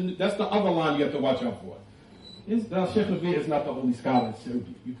scholars. That's the other line you have to watch out for. Sheikh Rabi' is not the only scholar you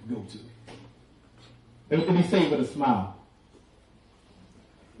can go to. It can be said with a smile.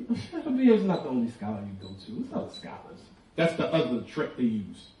 Sheikh Rabi' is not the only scholar you go to. There's other scholars. That's the other trick they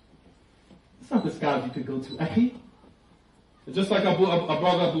use. It's not the scholars you could go to. Just like our brother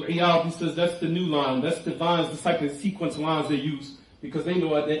Abdur-Razzaq, he says that's the new line. That's the lines, the cycle sequence lines they use. Because they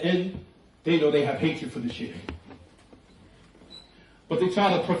know at the end, they know they have hatred for the shit. But they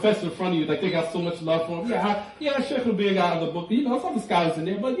try to profess in front of you like they got so much love for him. Yeah, Sheikh will be out of the book. Some of the scholars in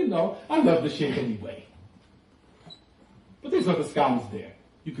there, but I love the shit anyway. But there's other scholars there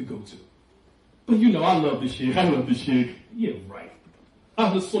you could go to. But I love the shit. I love the shit. Yeah, right.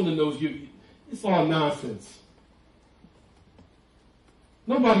 Ahl Sunnah knows you. It's all nonsense.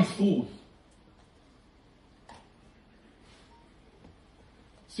 Nobody's fooled.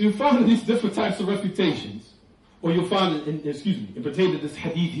 So you'll find these different types of refutations, or you'll find it in pertaining to this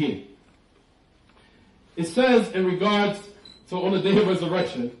hadith here. It says in regards to on the day of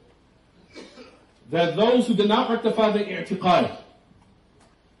resurrection, that those who did not rectify their i'tiqad,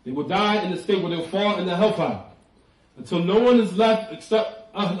 they will die in the state where they'll fall in the hellfire. Until no one is left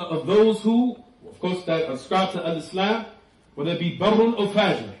except of those who, of course, that ascribe to al-Islam, whether it be barrun or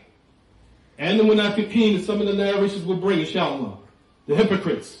fajr. And the munafiqeen, some of the narrations will bring, inshallah. The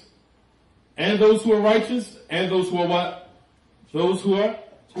hypocrites. And those who are righteous, and those who are what? Those who are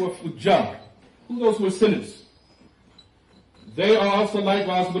fujjar. Those who are sinners. They are also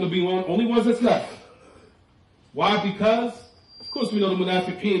likewise going to be only ones that's left. Why? Because, of course, we know the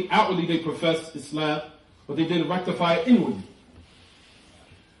munafiqeen, outwardly they profess Islam, but they didn't rectify it inwardly.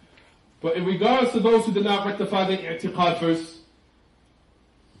 But in regards to those who did not rectify their i'tiqad first,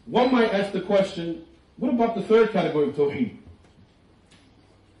 one might ask the question, what about the third category of Tawheed?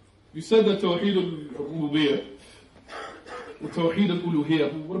 You said that Tawheed al-Rububiyyah, with Tawheed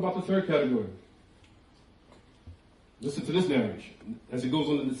al-Uluhiyyah. What about the third category? Listen to this narration as it goes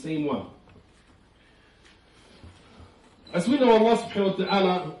on in the same one. As we know, Allah subhanahu wa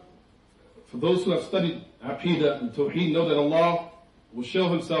ta'ala, for those who have studied Aqidah and Tawheed, know that Allah will show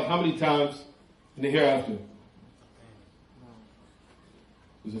Himself how many times in the hereafter?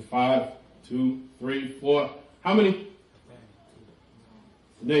 Is it 5, 2, 3, 4? How many?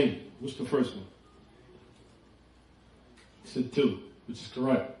 Name. What's the first one? He said 2, which is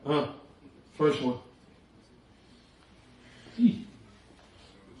correct. First one.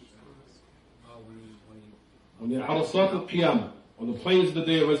 On the Arasat al-Qiyamah, on the plains of the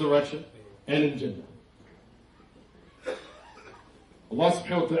day of resurrection, and in Jannah. Allah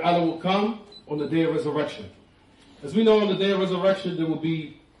subhanahu wa ta'ala will come on the day of resurrection. As we know, on the day of resurrection, there will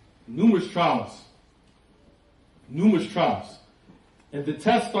be numerous trials. Numerous trials. And the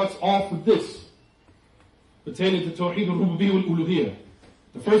test starts off with this, pertaining to Tawheed al-Rububiyyah wal-Uluhiyyah.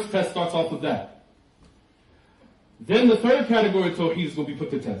 The first test starts off with that. Then the third category of Tawheed is going to be put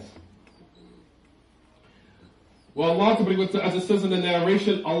to test. Well, Allah, as it says in the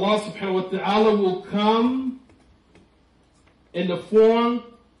narration, Allah subhanahu wa ta'ala will come in the form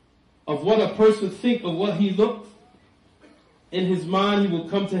of what a person thinks of what he looked. In his mind, he will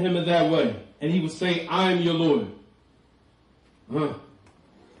come to him in that way. And he will say, I am your Lord. He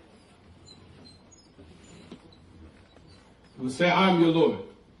will say, I am your Lord.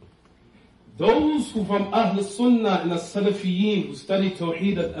 Those who from Ahl Sunnah and the Salafiyin who studied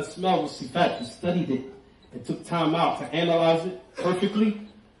Tawheed al-Asma wa Sifat, who studied it and took time out to analyze it perfectly,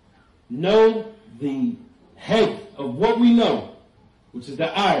 know the head of what we know, which is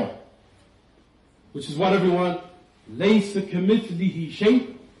the ayah, which is what everyone, لَيْسَ كَمِثْلِهِ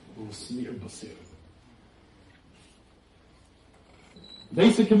شَيْءٌ وَهُوَ السَّمِيعُ الْبَصِيرُ.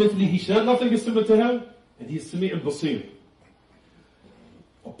 لَيْسَ كَمِثْلِهِ شَيْءٌ, nothing is similar to him, and he is Sami' al-Basir.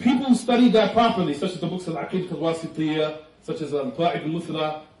 People who study that properly, such as the books of Aqidah al-Wasitiyah, such as Al-Qa'id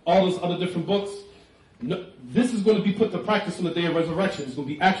al-Muthla, all those other different books, this is going to be put to practice on the day of resurrection. It's going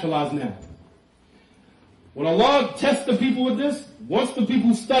to be actualized now. When Allah tests the people with this, once the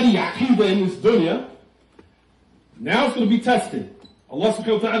people study Aqidah in this dunya, now it's going to be tested. Allah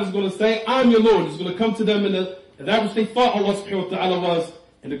subhanahu wa ta'ala is going to say, I'm your Lord. It's going to come to them in that which they thought Allah subhanahu wa ta'ala was,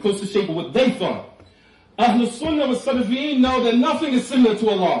 in the closest shape of what they thought. Ahl Sunnah wa Salafiyin know that nothing is similar to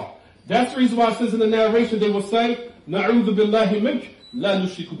Allah. That's the reason why it says in the narration, they will say, Na'udhu billahi mink, la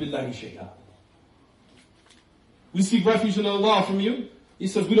nushriku billahi shay'a. We seek refuge in Allah from you. He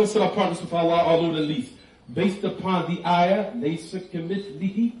says, we don't set our partners with Allah, our Lord, at least. Based upon the ayah, laysa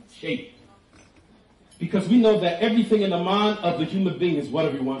kamithlihi shay. Because we know that everything in the mind of the human being is what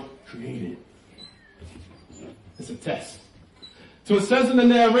everyone created. It's a test. So it says in the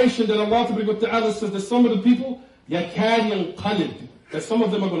narration that Allah Ta'ala says that some of the people, yakad yanqalib, that some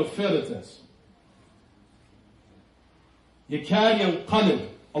of them are going to fail the test. Yakad yanqalib.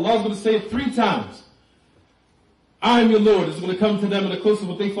 Allah is going to say it 3 times. I am your Lord. It's going to come to them in the close of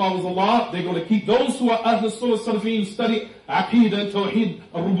what they thought was Allah. They're going to keep those who are Ahl Sunnah Salafiyin, who study Aqidah, Tawheed,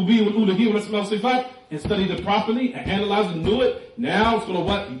 Al-Rububiyyah, Al-Uluhiyyah, Al-Asma wa Sifat, and studied it properly and analyzed and knew it. Now it's going to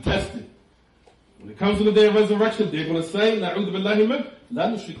what? Be tested. When it comes to the day of resurrection, they're going to say, Na'udhu billahi mink, la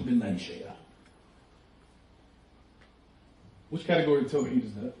nushriku billahi shay'a. Which category of Tawheed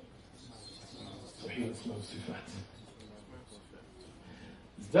is that? Tawheed al-Asma wa Sifat.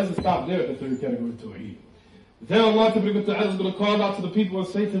 It doesn't stop there at the third category of Tawheed. Then Allah is going to call out to the people and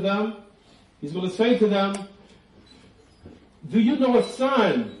say to them, He's going to say to them, do you know a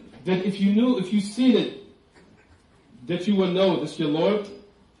sign that if you seen it, that you will know this your Lord?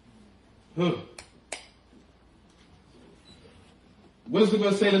 What is it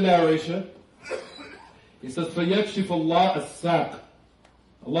going to say in the narration? It says, فَيَكْشِفَ اللَّهُ السَّاقِ.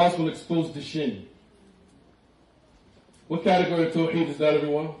 Allah is going to expose the shin. What category of Tawheed is that,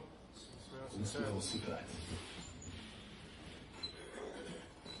 everyone?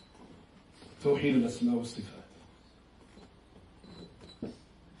 Tawheed al-Asma wa Sifat.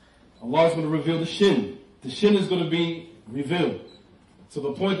 Allah is going to reveal the shin. The shin is going to be revealed. To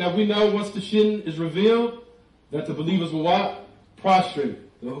the point that we know once the shin is revealed, that the believers will what? Prostrate.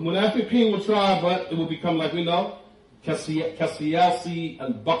 The munafiqeen will try, but it will become like we know, kasiyasi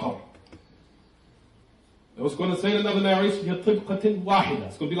al-baqar. I was going to say in another narration, it's going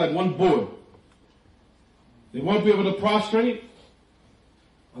to be like one board. They won't be able to prostrate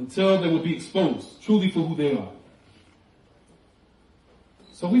until they will be exposed, truly for who they are.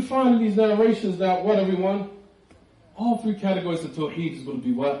 So we find in these narrations that what, everyone? All 3 categories of Tawheed is going to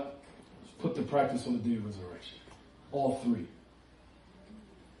be what? Put to practice on the day of resurrection. All 3.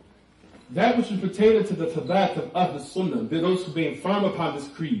 that which is pertaining to the tabat of Ahl-Sunnah, those who being firm upon this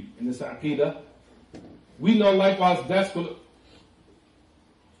creed and this aqidah, we know likewise that's going to...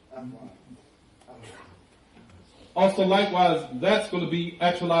 Also likewise, that's going to be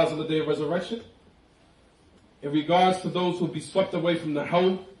actualized on the day of resurrection. In regards to those who will be swept away from the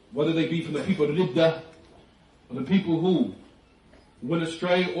hell, whether they be from the people of Riddah, or the people who went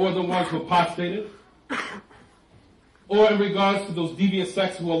astray, or the ones who apostated, or in regards to those deviant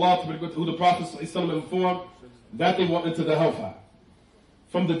sects who the Prophet ﷺ informed that they went into the hellfire.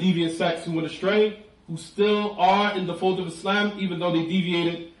 From the deviant sects who went astray, who still are in the fold of Islam, even though they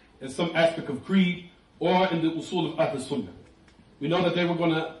deviated in some aspect of creed, or in the usul of Ahl-Sunnah. We know that they were going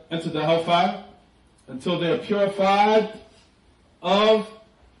to enter the hellfire until they are purified of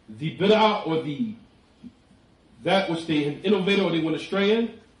the bid'ah or that which they had innovated or they went astray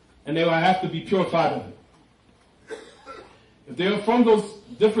in, and they will have to be purified of it. If they are from those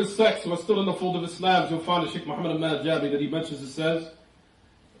different sects who are still in the fold of Islam, you'll find the Sheikh Muhammad al-Jabi that he mentions, it says,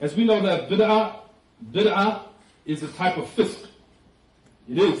 as we know that bid'ah is a type of fisk.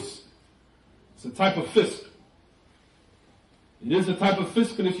 It is. It's a type of fisk. It is a type of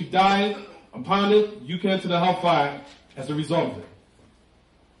fisk, and if you die upon it, you can enter the hellfire as a result of it.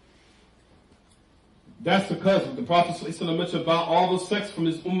 That's because what the Prophet ﷺ mentioned about all those sects from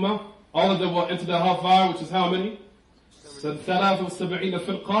his ummah, all of them will enter the hellfire, which is how many?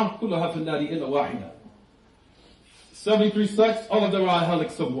 73 sects, all of them are in hell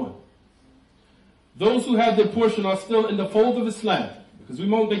except one. Those who have their portion are still in the fold of Islam, because we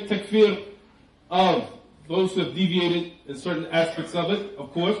won't make takfir of those who have deviated in certain aspects of it.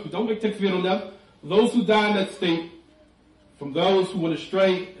 Of course, we don't make takfir on them. Those who die in that state, from those who went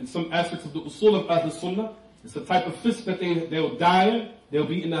astray in some aspects of the usul of Ahl-Sunnah, it's a type of fisk that they'll die in, they'll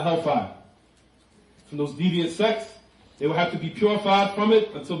be in the hellfire. From those deviant sects, they will have to be purified from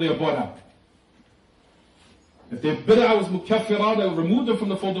it until they are brought out. If their bid'ah was mukaffirah, they will remove them from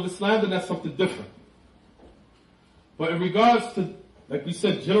the fold of Islam, then that's something different. But in regards to, like we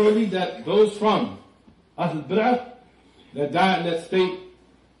said, generally that those from Ahl bid'ah that die in that state,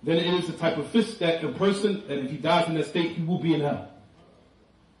 then it is a type of fisk that a person, that if he dies in that state, he will be in hell.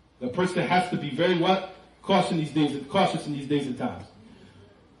 The person has to be very cautious in these days and times.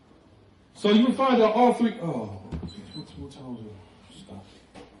 So you will find that all three. What time was it? Stop.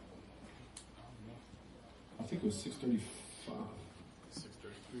 I think it was 6:35.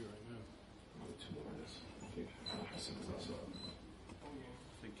 6:33 right now. 2 more minutes. I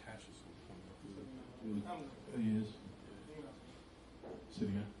think Cash is he is. Sit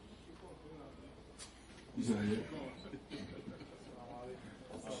again. He's not here.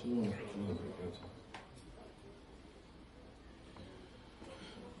 Sure.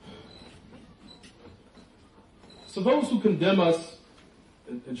 So those who condemn us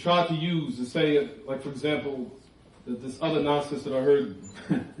and try to use and say, like for example, this other nonsense that I heard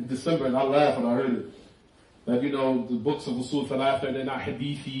in December, and I laughed when I heard it, that the books of Usul Thalatha, they're not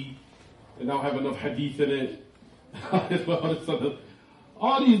hadithi, they don't have enough hadith in it.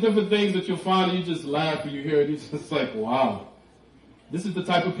 All these different things that you'll find, and you just laugh when you hear it. It's just like, wow. This is the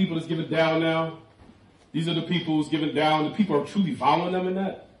type of people that's giving down now. These are the people who's giving down. The people are truly following them in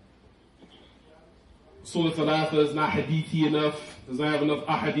that. Surah Thalatha is not hadithi enough, doesn't have enough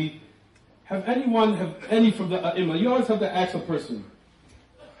ahadith. Have any from the A'imah? You always have to ask a person,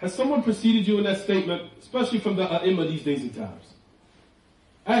 has someone preceded you in that statement, especially from the A'imah these days and times?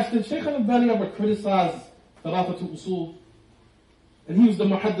 Ask, did Shaykh al-Albani ever criticize Thalathatul Usul? And he was the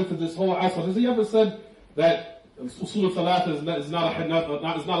muhaddith of this whole asr. Has he ever said that Usul al-Thalatha is not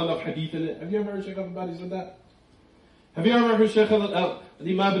enough hadith in it? Have you ever heard Shaykh al-Albani say that? Have you ever heard Shaykh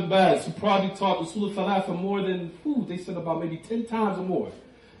al-Imam bin Baz, who probably taught Usul al-Thalatha more than, they said about maybe 10 times or more.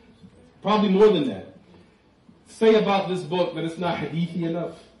 Probably more than that. Say about this book that it's not hadithi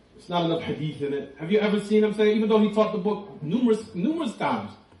enough. It's not enough hadith in it. Have you ever seen him say, even though he taught the book numerous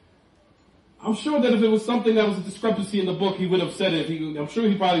times, I'm sure that if it was something that was a discrepancy in the book, he would have said it. I'm sure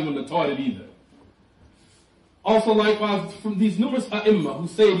he probably wouldn't have taught it either. Also likewise, from these numerous a'imma who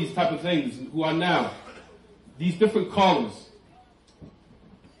say these type of things, who are now these different callers.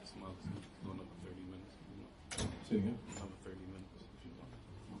 Going up 30 minutes. Say again? Another 30 minutes.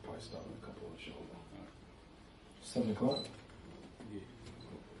 We'll probably start in a couple of shows. 7 o'clock?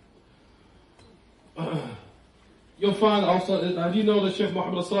 Yeah. You'll find also, do you know that Sheikh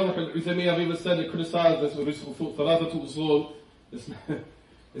Muhammad al-Salih al-Uthaymeen even said that criticized this Thalathatul Usul?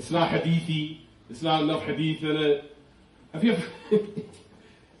 It's not hadithi. It's not enough hadith in it. Have you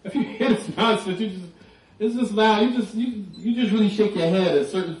heard this nonsense? It's just now, you just really shake your head at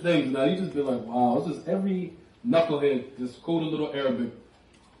certain things now. You just be like, wow, it's just every knucklehead just quote a little Arabic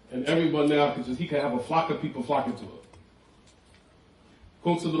And everyone now he can have a flock of people flocking to it.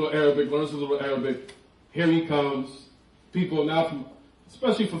 Quotes a little Arabic, learns a little Arabic. Here he comes. People now,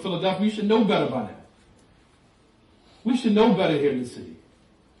 especially from Philadelphia, we should know better by now. We should know better here in the city.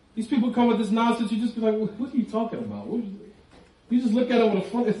 These people come with this nonsense, you just be like, what are you talking about? You just look at it with a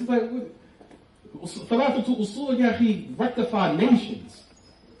front, it's like, Thalathatul Usul, ya akhi, rectify nations.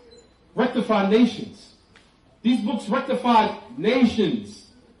 Rectify nations. These books rectify nations.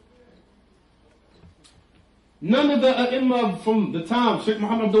 None of the A'imma from the time, Sheikh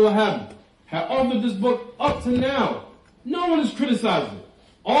Muhammad Abdul Wahhab, have authored this book up to now. No one has criticized it.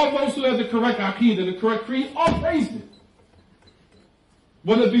 All those who have the correct Aqeedah, the correct creed, all praised it.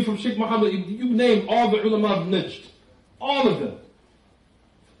 Whether it be from Sheikh Muhammad, you name all the ulama of Najd. All of them.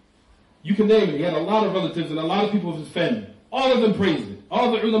 You can name it. He had a lot of relatives and a lot of people of his family. All of them praised it.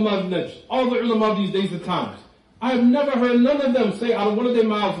 All the ulama of Najd. All the ulama of these days and times. I have never heard none of them say out of one of their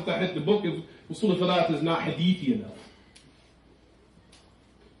mouths that the book of Usul al-Thalath is not hadithi enough.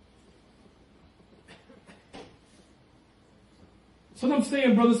 So I'm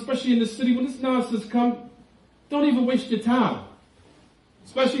saying, brothers, especially in the city, when this nonsense comes, don't even waste your time.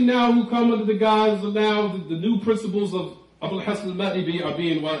 Especially now who come under the guise of now the new principles of Abul Hasan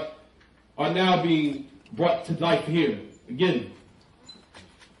al-Ma'ribi are now being brought to life here. Again.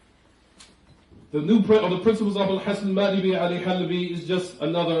 The principles of Abul Hasan al-Ma'ribi alayhi halabi is just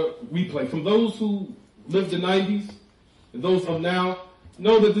another replay. From those who lived the 90s and those of now,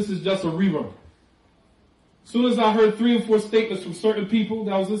 know that this is just a rerun. As soon as I heard 3 or 4 statements from certain people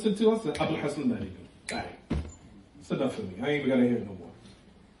that I was listening to, I said, Abul Hasan al-Ma'ribi. Bang. It's enough for me. I ain't even got to hear it no more.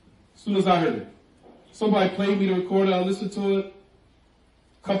 As soon as I heard it. Somebody played me the recorder, I listened to it.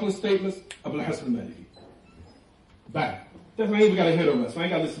 Couple of statements, Abul Hasan al-Ma'ribi. Bang. I ain't even got to hear the rest. I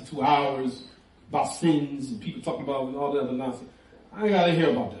ain't got to listen 2 hours about sins and people talking about and all the other nonsense. I ain't got to hear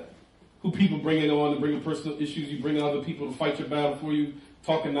about that. Who people bringing on to bring personal issues, you bring other people to fight your battle for you,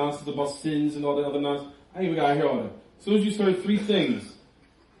 talking nonsense about sins and all the other nonsense. I ain't even got to hear all that. As soon as you heard 3 things,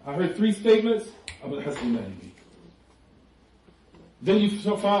 I heard 3 statements, Abul Hasan al-Ma'ribi. Then you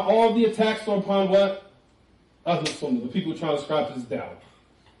find all the attacks upon what? Ahl Sunnah, the people trying to ascribe to this da'wah.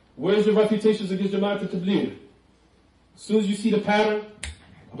 Where's your refutations against Jama'at al-Tabligh? As soon as you see the pattern,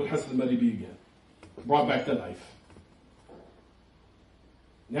 Abul Hasan al-Ma'ribi again. Brought back to life.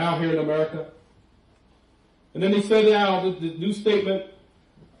 Now here in America. And then they say now, the new statement,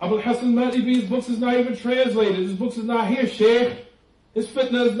 Abul Hasan al-Ma'ribi's books is not even translated. His books is not here, Sheikh. His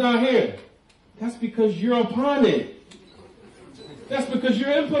fitna is not here. That's because you're upon it. That's because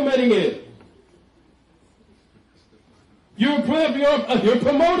you're implementing it. You're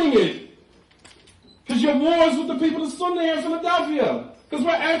promoting it. Because you're wars with the people of Sunnah here in Philadelphia. Because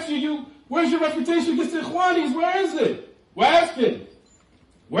we're asking you, where's your reputation against the Ikhwanis? Where is it? We're asking.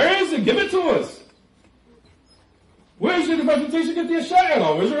 Where is it? Give it to us. Where's your reputation against the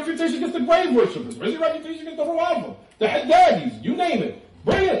Ash'ari? Where's your reputation against the grave worshippers? Where's your reputation against the Rawafid? The Haddadis? You name it.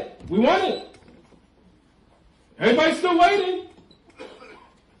 Bring it. We want it. Everybody's still waiting.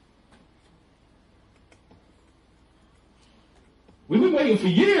 We've been waiting for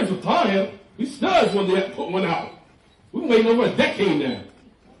years with Tahir. We still just want to put one out. We've been waiting over a decade now.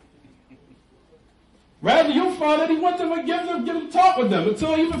 Rather, you'll find that he went to them and give them talk with them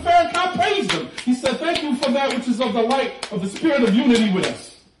until even Farrakhan praised them. He said, thank you for that which is of the light of the spirit of unity with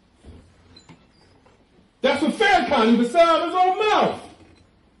us. That's what Farrakhan even said out of his own mouth.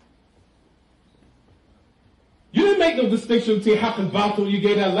 You didn't make no distinction between Haqq and Batil when you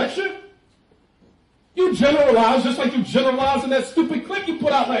gave that lecture. You generalized just like you generalized in that stupid clip you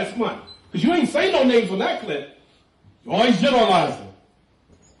put out last month. Because you ain't say no names on that clip. You always generalizing.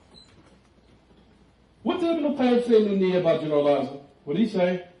 What did Ibn Qayyim say in the about generalizing? What did he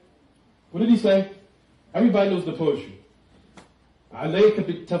say? What did he say? Everybody knows the poetry. عليك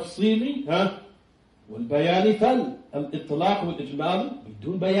بالتفصيل والبيان فالإطلاق والإجمال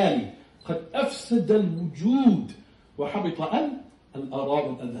بدون بيان قد أفسد الوجود وحبط الآراء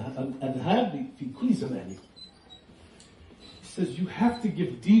والأذهان في كل زمان. He says you have to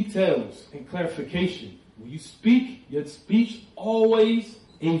give details and clarification. When you speak, your speech always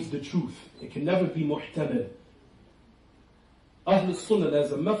aims the truth. It can never be muhtamil. Ahl Sunnah,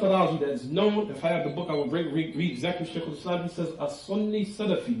 there's a methodology that is known. If I had the book, I would read exactly Shaykh al-Islam. He says, a Sunni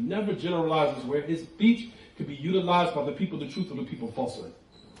Salafi never generalizes where his speech could be utilized by the people of the truth or the people of falsehood.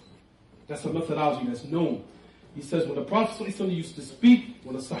 That's a methodology that's known. He says, when the Prophet ﷺ used to speak,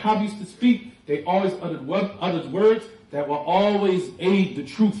 when the Sahaba used to speak, they always uttered words that will always aid the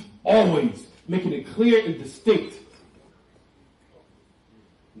truth. Always. Making it clear and distinct.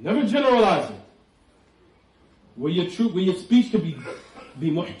 Never generalizing. Where your speech could be be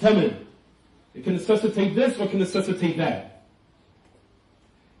muhtamil. It can necessitate this or can necessitate that.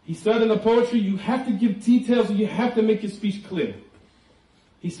 He said in the poetry, you have to give details and you have to make your speech clear.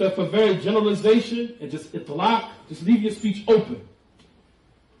 He said for very generalization and just itlaq, just leave your speech open,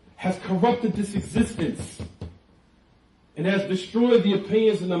 has corrupted this existence and has destroyed the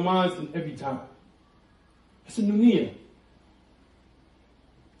opinions and the minds in every time. That's a nunia.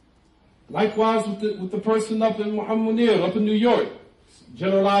 Likewise with the person up in Muhammad Munir, up in New York,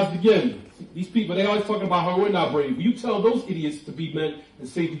 generalized again. These people, they always talking about how we're not brave. You tell those idiots to be men and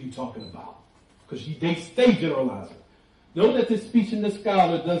say who you're talking about. Because they stay generalizing. Know that this speech in this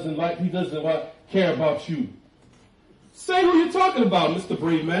scholar doesn't care about you. Say who you're talking about, Mr.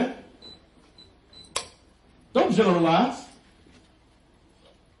 Brave Man. Don't generalize.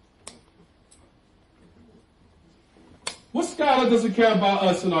 What scholar doesn't care about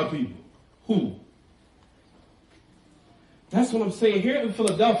us and our people? Who? That's what I'm saying. Here in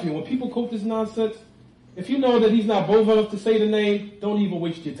Philadelphia, when people quote this nonsense, if you know that he's not bold enough to say the name, don't even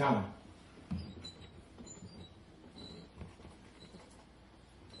waste your time.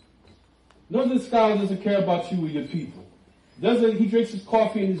 Know that this scholar doesn't care about you or your people. He drinks his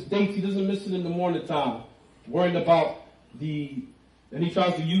coffee and his dates. He doesn't miss it in the morning time, worrying about and he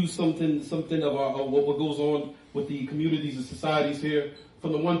tries to use something of what goes on with the communities and societies here,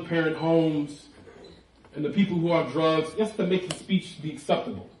 from the one-parent homes and the people who are drugs, just to make his speech be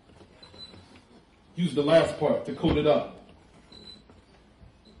acceptable. Use the last part to code it up.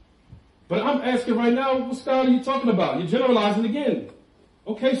 But I'm asking right now, what scholar are you talking about? You're generalizing again.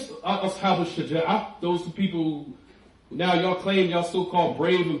 Okay, Ashab al-Shaja'ah, those people who now y'all claim y'all so-called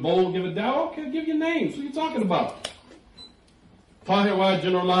brave and bold, give it down. Okay, give your names. Who you talking about? Tahir Wahid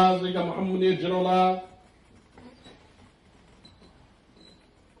generalized, they got Muhammad Munir generalized.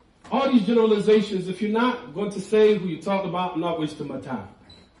 All these generalizations, if you're not going to say who you're talking about, I'm not wasting my time.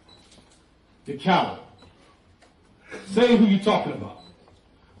 You're coward. Say who you're talking about.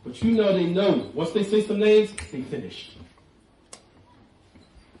 But you know they know. Once they say some names, they finished.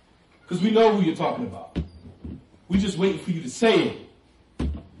 Because we know who you're talking about. We're just waiting for you to say it.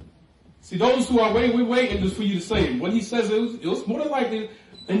 See, those who are waiting, we're waiting just for you to say it. When he says it was more than likely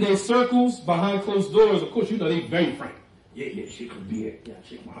in their circles, behind closed doors, of course, you know they're very frank. Yeah, she could be it. Yeah,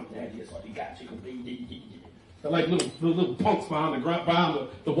 Sheikh Muhammad, yes, what he got, she could be. They're like little punks behind the ground, behind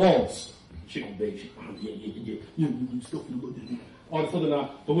the walls. She could be, Sheikh Muhammad, yeah. You still feel good. All this other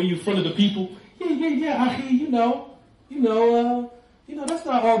now. But when you're in front of the people, yeah, Akhi, you know, that's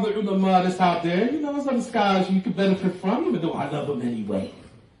not all the ulama that's out there. You know, there's other scholars you could benefit from, even though I love them anyway.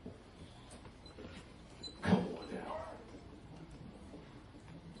 Come on now.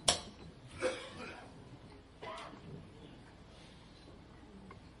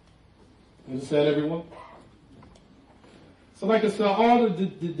 Understand, everyone? So like I said, all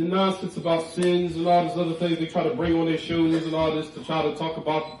the nonsense about sins and all these other things they try to bring on their shows and all this to try to talk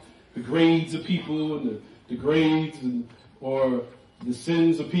about the grades of people and the grades or the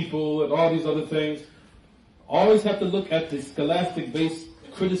sins of people and all these other things. Always have to look at the scholastic-based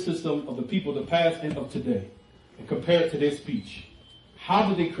criticism of the people of the past and of today and compare it to their speech. How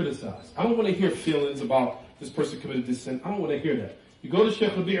did they criticize? I don't want to hear feelings about this person committed this sin. I don't want to hear that. You go to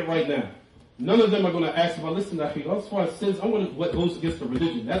Sheikh Rabi' right now. None of them are going to ask about, listen, as far as sins, I want what goes against the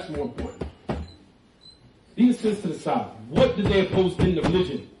religion. That's more important. Leave the sins to the side. What did they oppose in the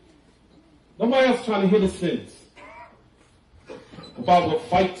religion? Nobody else trying to hear the sins. About what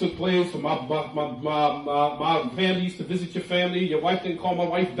fight took place, or my family used to visit your family, your wife didn't call my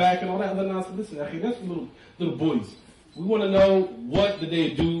wife back, and all that other nonsense. Listen, that's for little boys. We want to know what did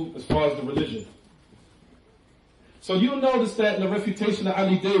they do as far as the religion. So you'll notice that in the refutation of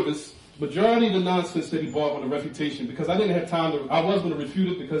Ali Davis, majority of the nonsense that he brought on the refutation, because I didn't have time I was going to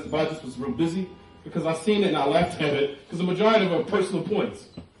refute it because I just was real busy, because I seen it and I laughed at it, because the majority of them are personal points.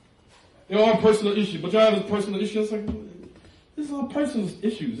 They're all personal issues. Majority of the personal issues, like, this is all personal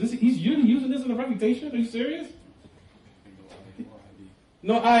issues. He's really using this in the refutation? Are you serious?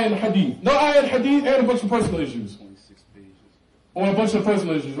 No ayah and hadith. No ayah and hadith and a bunch of personal issues. 26 pages. On a bunch of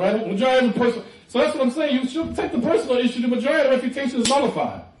personal issues, right? Majority of the personal. So that's what I'm saying. You should take the personal issue. The majority of the refutation is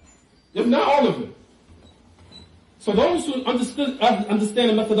nullified. If not all of it. So those who understand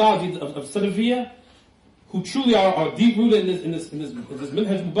the methodology of Salafiyah, who truly are deep-rooted in this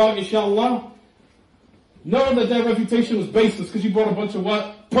Minhaj Mubarak, inshallah, know that refutation was baseless because you brought a bunch of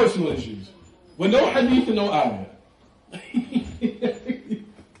what? Personal issues. With no hadith and no ayah.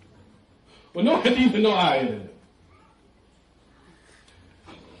 With no hadith and no ayah.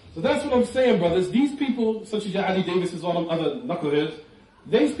 So that's what I'm saying, brothers. These people, such as Ali Davis and all them other knuckleheads,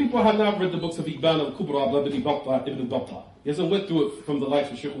 these people have not read the books of Ibn al-Kubra, Ibn Battah. He hasn't went through it from the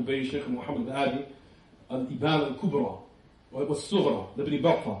likes of Sheikh Ubay, Sheikh Muhammad al-Adi, al-Iban al-Kubra, or al-Sughra, Ibn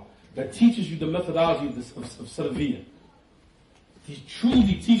Battah, that teaches you the methodology of Salafiyya. He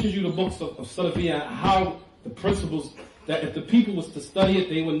truly teaches you the books of Salafiyya and how the principles that if the people was to study it,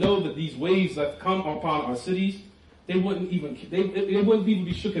 they would know that these waves that come upon our cities, they wouldn't even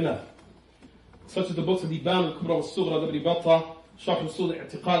be shooken up. Such as the books of Iban al-Kubra al-Sughra, Ibn Battah, Sharh al-Usul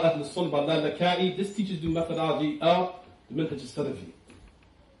al-I'tiqad, Ahl al-Sunnah, al-Laka'i. This teaches you the methodology of the Minhaj al-Salafi.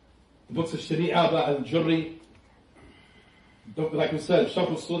 The books of Sharia al-Jurri, like we said, Sharh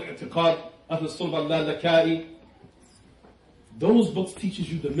al-Usul al-I'tiqad, Ahl al-Sunnah, al-Laka'i. Those books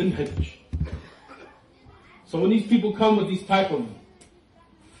teaches you the Minhaj. So when these people come with these type of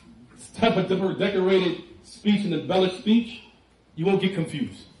decorated speech and embellished speech, you won't get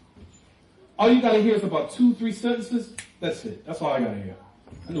confused. All you gotta hear is about 2-3 sentences. That's it. That's all I gotta hear.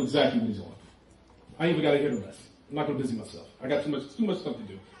 I know exactly what he's on. I ain't even gotta hear the rest. I'm not gonna busy myself. I got too much stuff to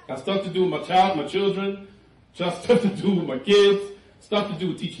do. Got stuff to do with my children, just stuff to do with my kids, stuff to do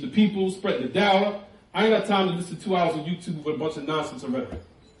with teaching the people, spreading the dawah. I ain't got time to listen to 2 hours on YouTube with a bunch of nonsense and rhetoric.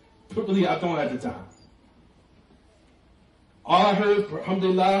 Really, I don't have the time. All I heard,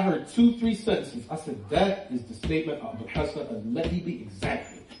 alhamdulillah, I heard 2-3 sentences. I said, that is the statement of Abdur-Razzaq al-Lahibi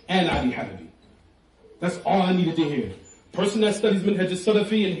exactly. And Ali Halabi. That's all I needed to hear. Person that studies Minhaj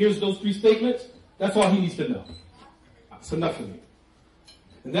al-Salafi and hears those 3 statements, that's all he needs to know. It's enough for me.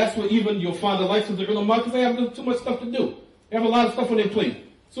 And that's what even you'll find the likes of the ulama, because they have too much stuff to do. They have a lot of stuff on their plate.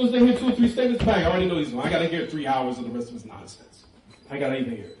 As soon as they hear 2 or 3 statements, bang, I already know he's going. I gotta hear 3 hours of the rest of his nonsense. I gotta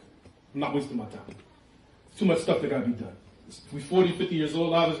even hear it. I'm not wasting my time. There's too much stuff that gotta be done. We're 40, 50 years old,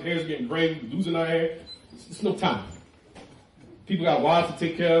 a lot of his hair's getting gray, we're losing our hair. It's no time. People got wives to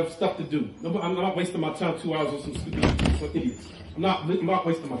take care of, stuff to do. No, I'm not wasting my time 2 hours with some stupid idiots. I'm not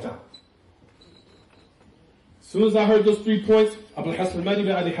wasting my time. As soon as I heard those 3 points, Abul Hasan al-Madi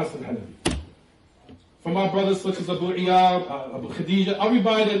Ali Hasan al-Halabi. From our brothers such as Abu Iyad, Abu Khadija,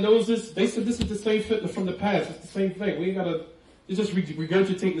 everybody that knows this, they said this is the same fitna from the past. It's the same thing. We ain't gotta, it's just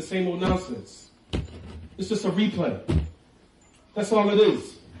regurgitating the same old nonsense. It's just a replay. That's all it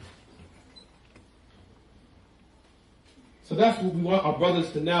is. So that's what we want our brothers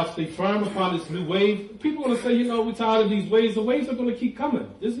to now stay firm upon this new wave. People are going to say, we're tired of these waves. The waves are going to keep coming.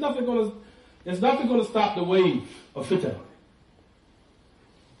 There's nothing going to stop the wave of fitna.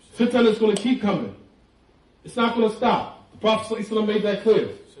 Fitna is going to keep coming. It's not going to stop. The Prophet ﷺ made that clear.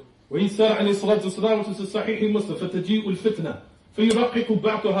 Where he said, alayhi salatu wasalam, which is a Sahih Muslim, فَتَجِيءُ الْفِتْنَةِ فَيُرَقِّقُ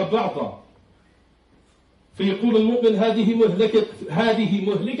بَعْضُهَا بَعْضًا فيقول المؤمن هذه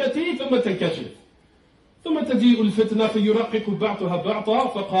مهلكتي ثم تنكشف ثم تجيء الفتنة فيرقق بعضها بعضا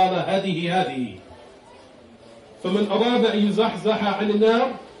فقال هذه فمن أراد أن يزحزح عن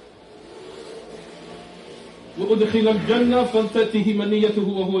النار وأدخل الجنة فلتأته منيته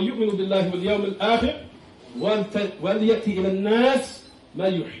وهو يؤمن بالله واليوم الآخر وليأتي إلى الناس ما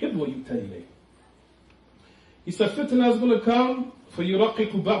يحب ويؤتى إليه. He said fitna is going to come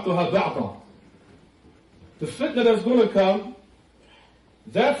فيرقق بعضها بعضا. The fitna that's going to come,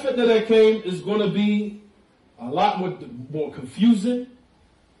 that fitna that came is going to be a lot more confusing,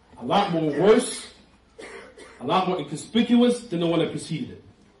 a lot more worse, a lot more inconspicuous than the one that preceded it.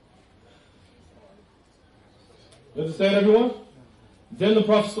 You understand, everyone? Then the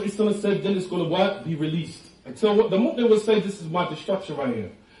Prophet ﷺ said, then it's going to what? Be released. Until what the mu'min would say, this is my destruction right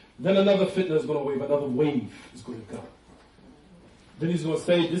here. Then another fitna is going to wave, another wave is going to come. Then he's going to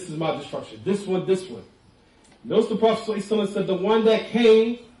say, this is my destruction. This one. Notice the Prophet ﷺ said the one that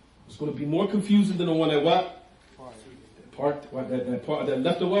came was going to be more confusing than the one that what? That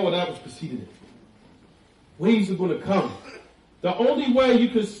left the well, that was preceded it. Waves are going to come. The only way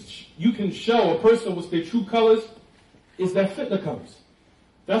you can show a person with their true colors is that fitna comes.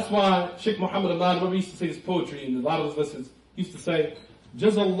 That's why Sheikh Muhammad al-Adwi used to say this poetry, and a lot of us listens, used to say,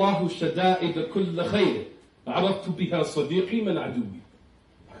 Jazallahu shada'id kull khayr, araftu biha sadiqi min aduwi.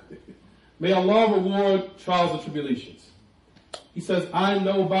 May Allah reward trials and tribulations. He says, I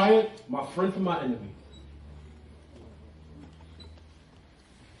know by it my friend from my enemy.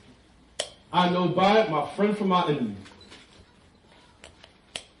 I know by it my friend from my enemy.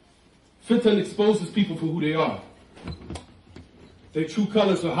 Fitna exposes people for who they are. Their true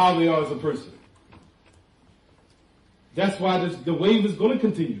colors of how they are as a person. That's why the wave is going to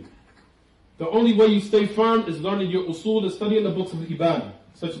continue. The only way you stay firm is learning your usul and studying the books of Ibadah,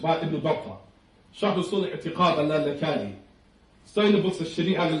 such as by Ibn Battah. Sharh al-Usul al-I'tiqad al-Laka'i. Studying the books of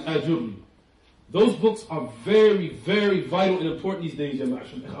Sharia al-Ajurri. Those books are very, very vital and important these days,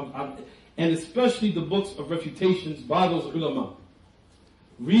 and especially the books of refutations by those ulama.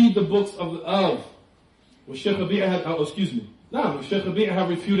 Read the books of When Sheikh Rabi'a had, when Sheikh Rabi'a had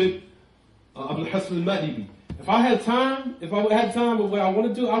refuted Abul Hasan al-Ma'dibi. If I had time, of what I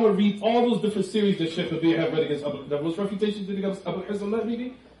want to do, I would read all those different series that Sheikh Rabi'a had read against those refutations against Abul Hasan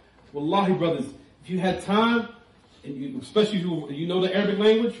al-Ma'dibi. Wallahi, brothers, if you had time, and especially if you know the Arabic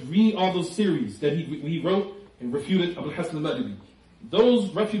language, read all those series that he wrote and refuted Abul Hasan al-Ma'dibi. Those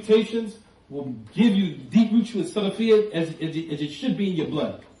refutations will give you deep roots in Salafiyyah as it should be in your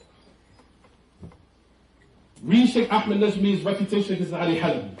blood. Read Sheikh Ahmed Najmi's refutation against Ali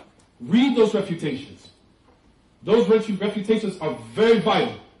Halabi. Read those refutations. Those refutations are very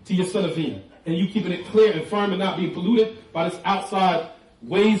vital to your Salafiyyah, and you keeping it clear and firm and not being polluted by this outside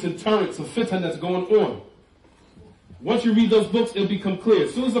waves and turrets of fitna that's going on. Once you read those books, it'll become clear.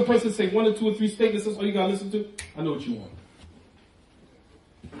 As soon as a person say 1 or 2 or 3 statements, that's all you gotta listen to, I know what you want.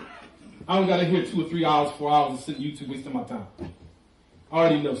 I don't gotta hear 2 or 3 hours, 4 hours and sit on YouTube wasting my time. I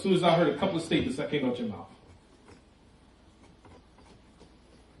already know. As soon as I heard a couple of statements that came out your mouth.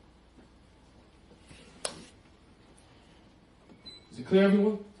 Is it clear,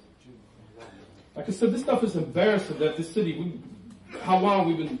 everyone? Like I said, this stuff is embarrassing that this city, how long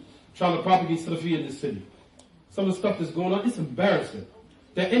we've been trying to propagate Salafiyyah in this city. Some of the stuff that's going on, it's embarrassing.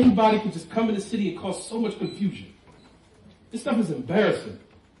 That anybody can just come in the city and cause so much confusion. This stuff is embarrassing.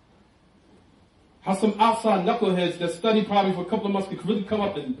 How some outside knuckleheads that study probably for a couple of months could really come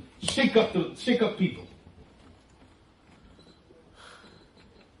up and shake up people.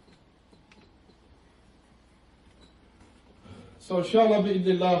 So inshallah,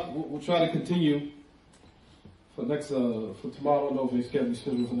 we'll try to continue for tomorrow. I don't know if it's scheduled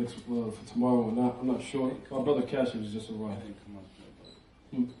for tomorrow or not. I'm not sure. My brother Cash was just arrived.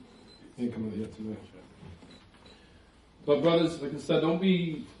 He ain't come out yet tonight. But brothers, like I said, don't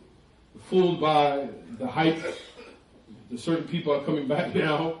be fooled by the hype. The certain people are coming back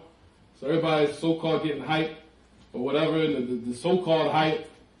now. So everybody's so-called getting hype or whatever, and the so-called hype,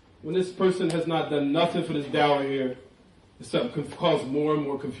 when this person has not done nothing for this dawah here, except cause more and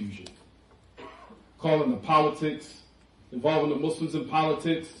more confusion. Calling the politics, involving the Muslims in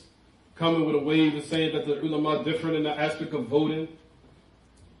politics, coming with a wave and saying that the ulama are different in the aspect of voting.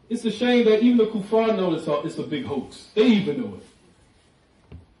 It's a shame that even the kuffar know it's a big hoax. They even know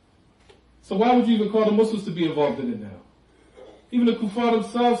it. So why would you even call the Muslims to be involved in it now? Even the kuffar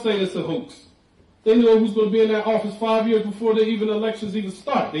themselves say it's a hoax. They know who's going to be in that office 5 years before the elections even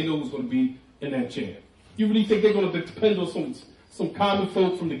start. They know who's going to be in that chair. You really think they're going to depend on some common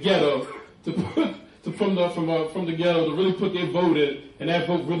folk from the ghetto from the ghetto to really put their vote in, and that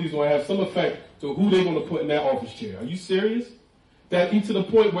vote really is going to have some effect to who they're going to put in that office chair? Are you serious? That to the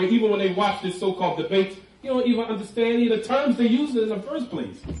point where even when they watch this so-called debate, you don't even understand any of the terms they use in the first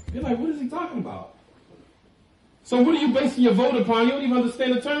place. You're like, what is he talking about? So what are you basing your vote upon? You don't even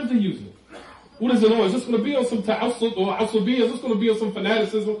understand the terms they're using. What is it on? Is this going to be on some ta'assub or asubiyya? Is this going to be on some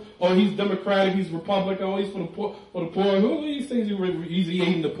fanaticism? Or he's Democratic, he's Republican, or he's for the poor? Who are these things? He's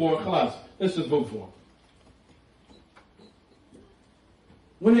aiding the poor. Khalas. Let's just vote for him.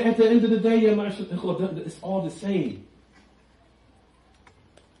 When at the end of the day, it's all the same.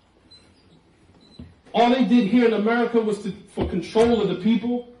 All they did here in America was for control of the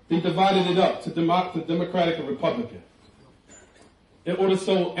people, they divided it up to Democratic and Republican. In order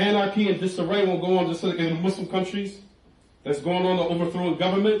so anarchy and disarray won't go on just like in Muslim countries that's going on to overthrow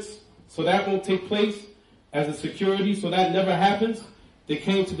governments, so that won't take place as a security, so that never happens. They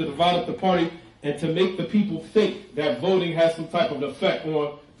came to divide up the party and to make the people think that voting has some type of effect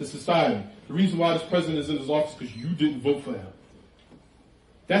on the society. The reason why this president is in his office is because you didn't vote for him.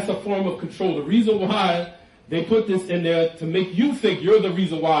 That's a form of control. The reason why they put this in there to make you think you're the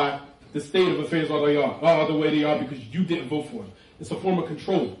reason why the state of affairs are the way they are because you didn't vote for him. It's a form of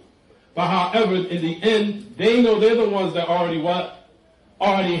control. But however, in the end, they know they're the ones that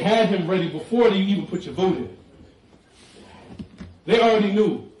already had him ready before they even put your vote in. They already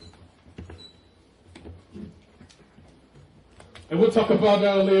knew. And we'll talk about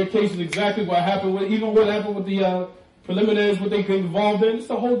that on later cases, exactly what happened with the preliminaries, what they got involved in. It's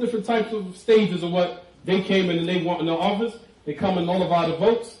a whole different types of stages of what they came in and they want in the office. They come and nullify the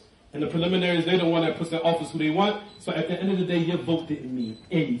votes. And the preliminaries, they're the one that puts in office who they want. So at the end of the day, your vote didn't mean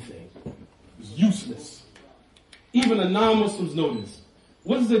anything. It was useless. Even the non-Muslims know this.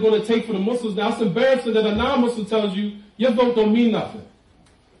 What is it going to take for the Muslims? Now, it's embarrassing that a non-Muslim tells you, your vote don't mean nothing.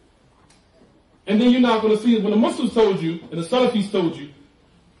 And then you're not going to see it. When the Muslims told you, and the Salafis told you,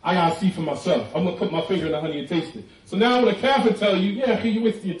 I got to see for myself. I'm going to put my finger in the honey and taste it. So now when a Kafir tell you, yeah, you're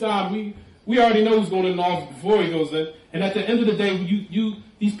wasting your time. We already know who's going in the office before he goes in. And at the end of the day,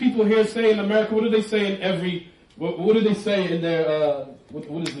 these people here say in America, what do they say in what do they say in their,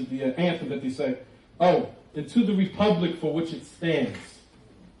 what is it, the anthem that they say? Oh, and to the republic for which it stands.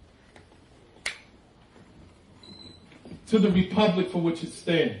 To the republic for which it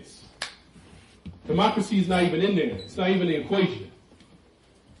stands. Democracy is not even in there. It's not even the equation.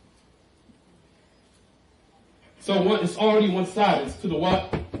 So it's already one side. It's to the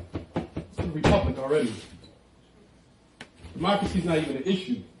what? It's to the republic already. Democracy is not even an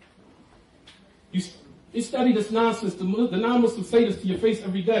issue. You study this nonsense. The non-Muslims say this to your face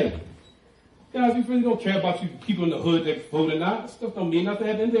every day. Guys, we really don't care about you people in the hood that vote or not. That stuff don't mean nothing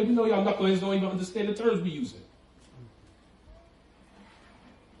at the end of the day. We know y'all knuckleheads don't even understand the terms we using.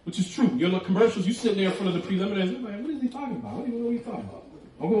 Which is true. You're in the commercials, you sitting there in front of the preliminaries, you're like, what is he talking about? I don't even know what he's talking about.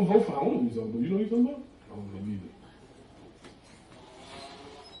 I'm going to vote for him. I don't know what he's talking about. You know what he's talking about? I don't know either.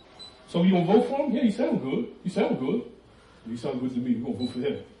 So you going to vote for him? Yeah, you sound good. You sound good. You sound good to me. You're going to vote for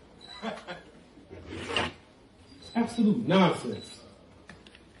him. It's absolute nonsense.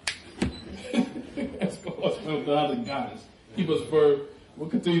 Let's go. Let's go to other guys. Keep us firm. We'll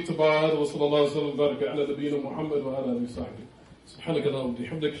continue tomorrow. Wa sallallahu alaihi wa sallam ala nabiyyina Muhammad wa ala alihi wa sahbihi. سبحانك اللهم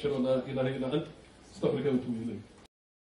وبحمدك اشهد ان لا اله الا انت استغفرك واتوب اليك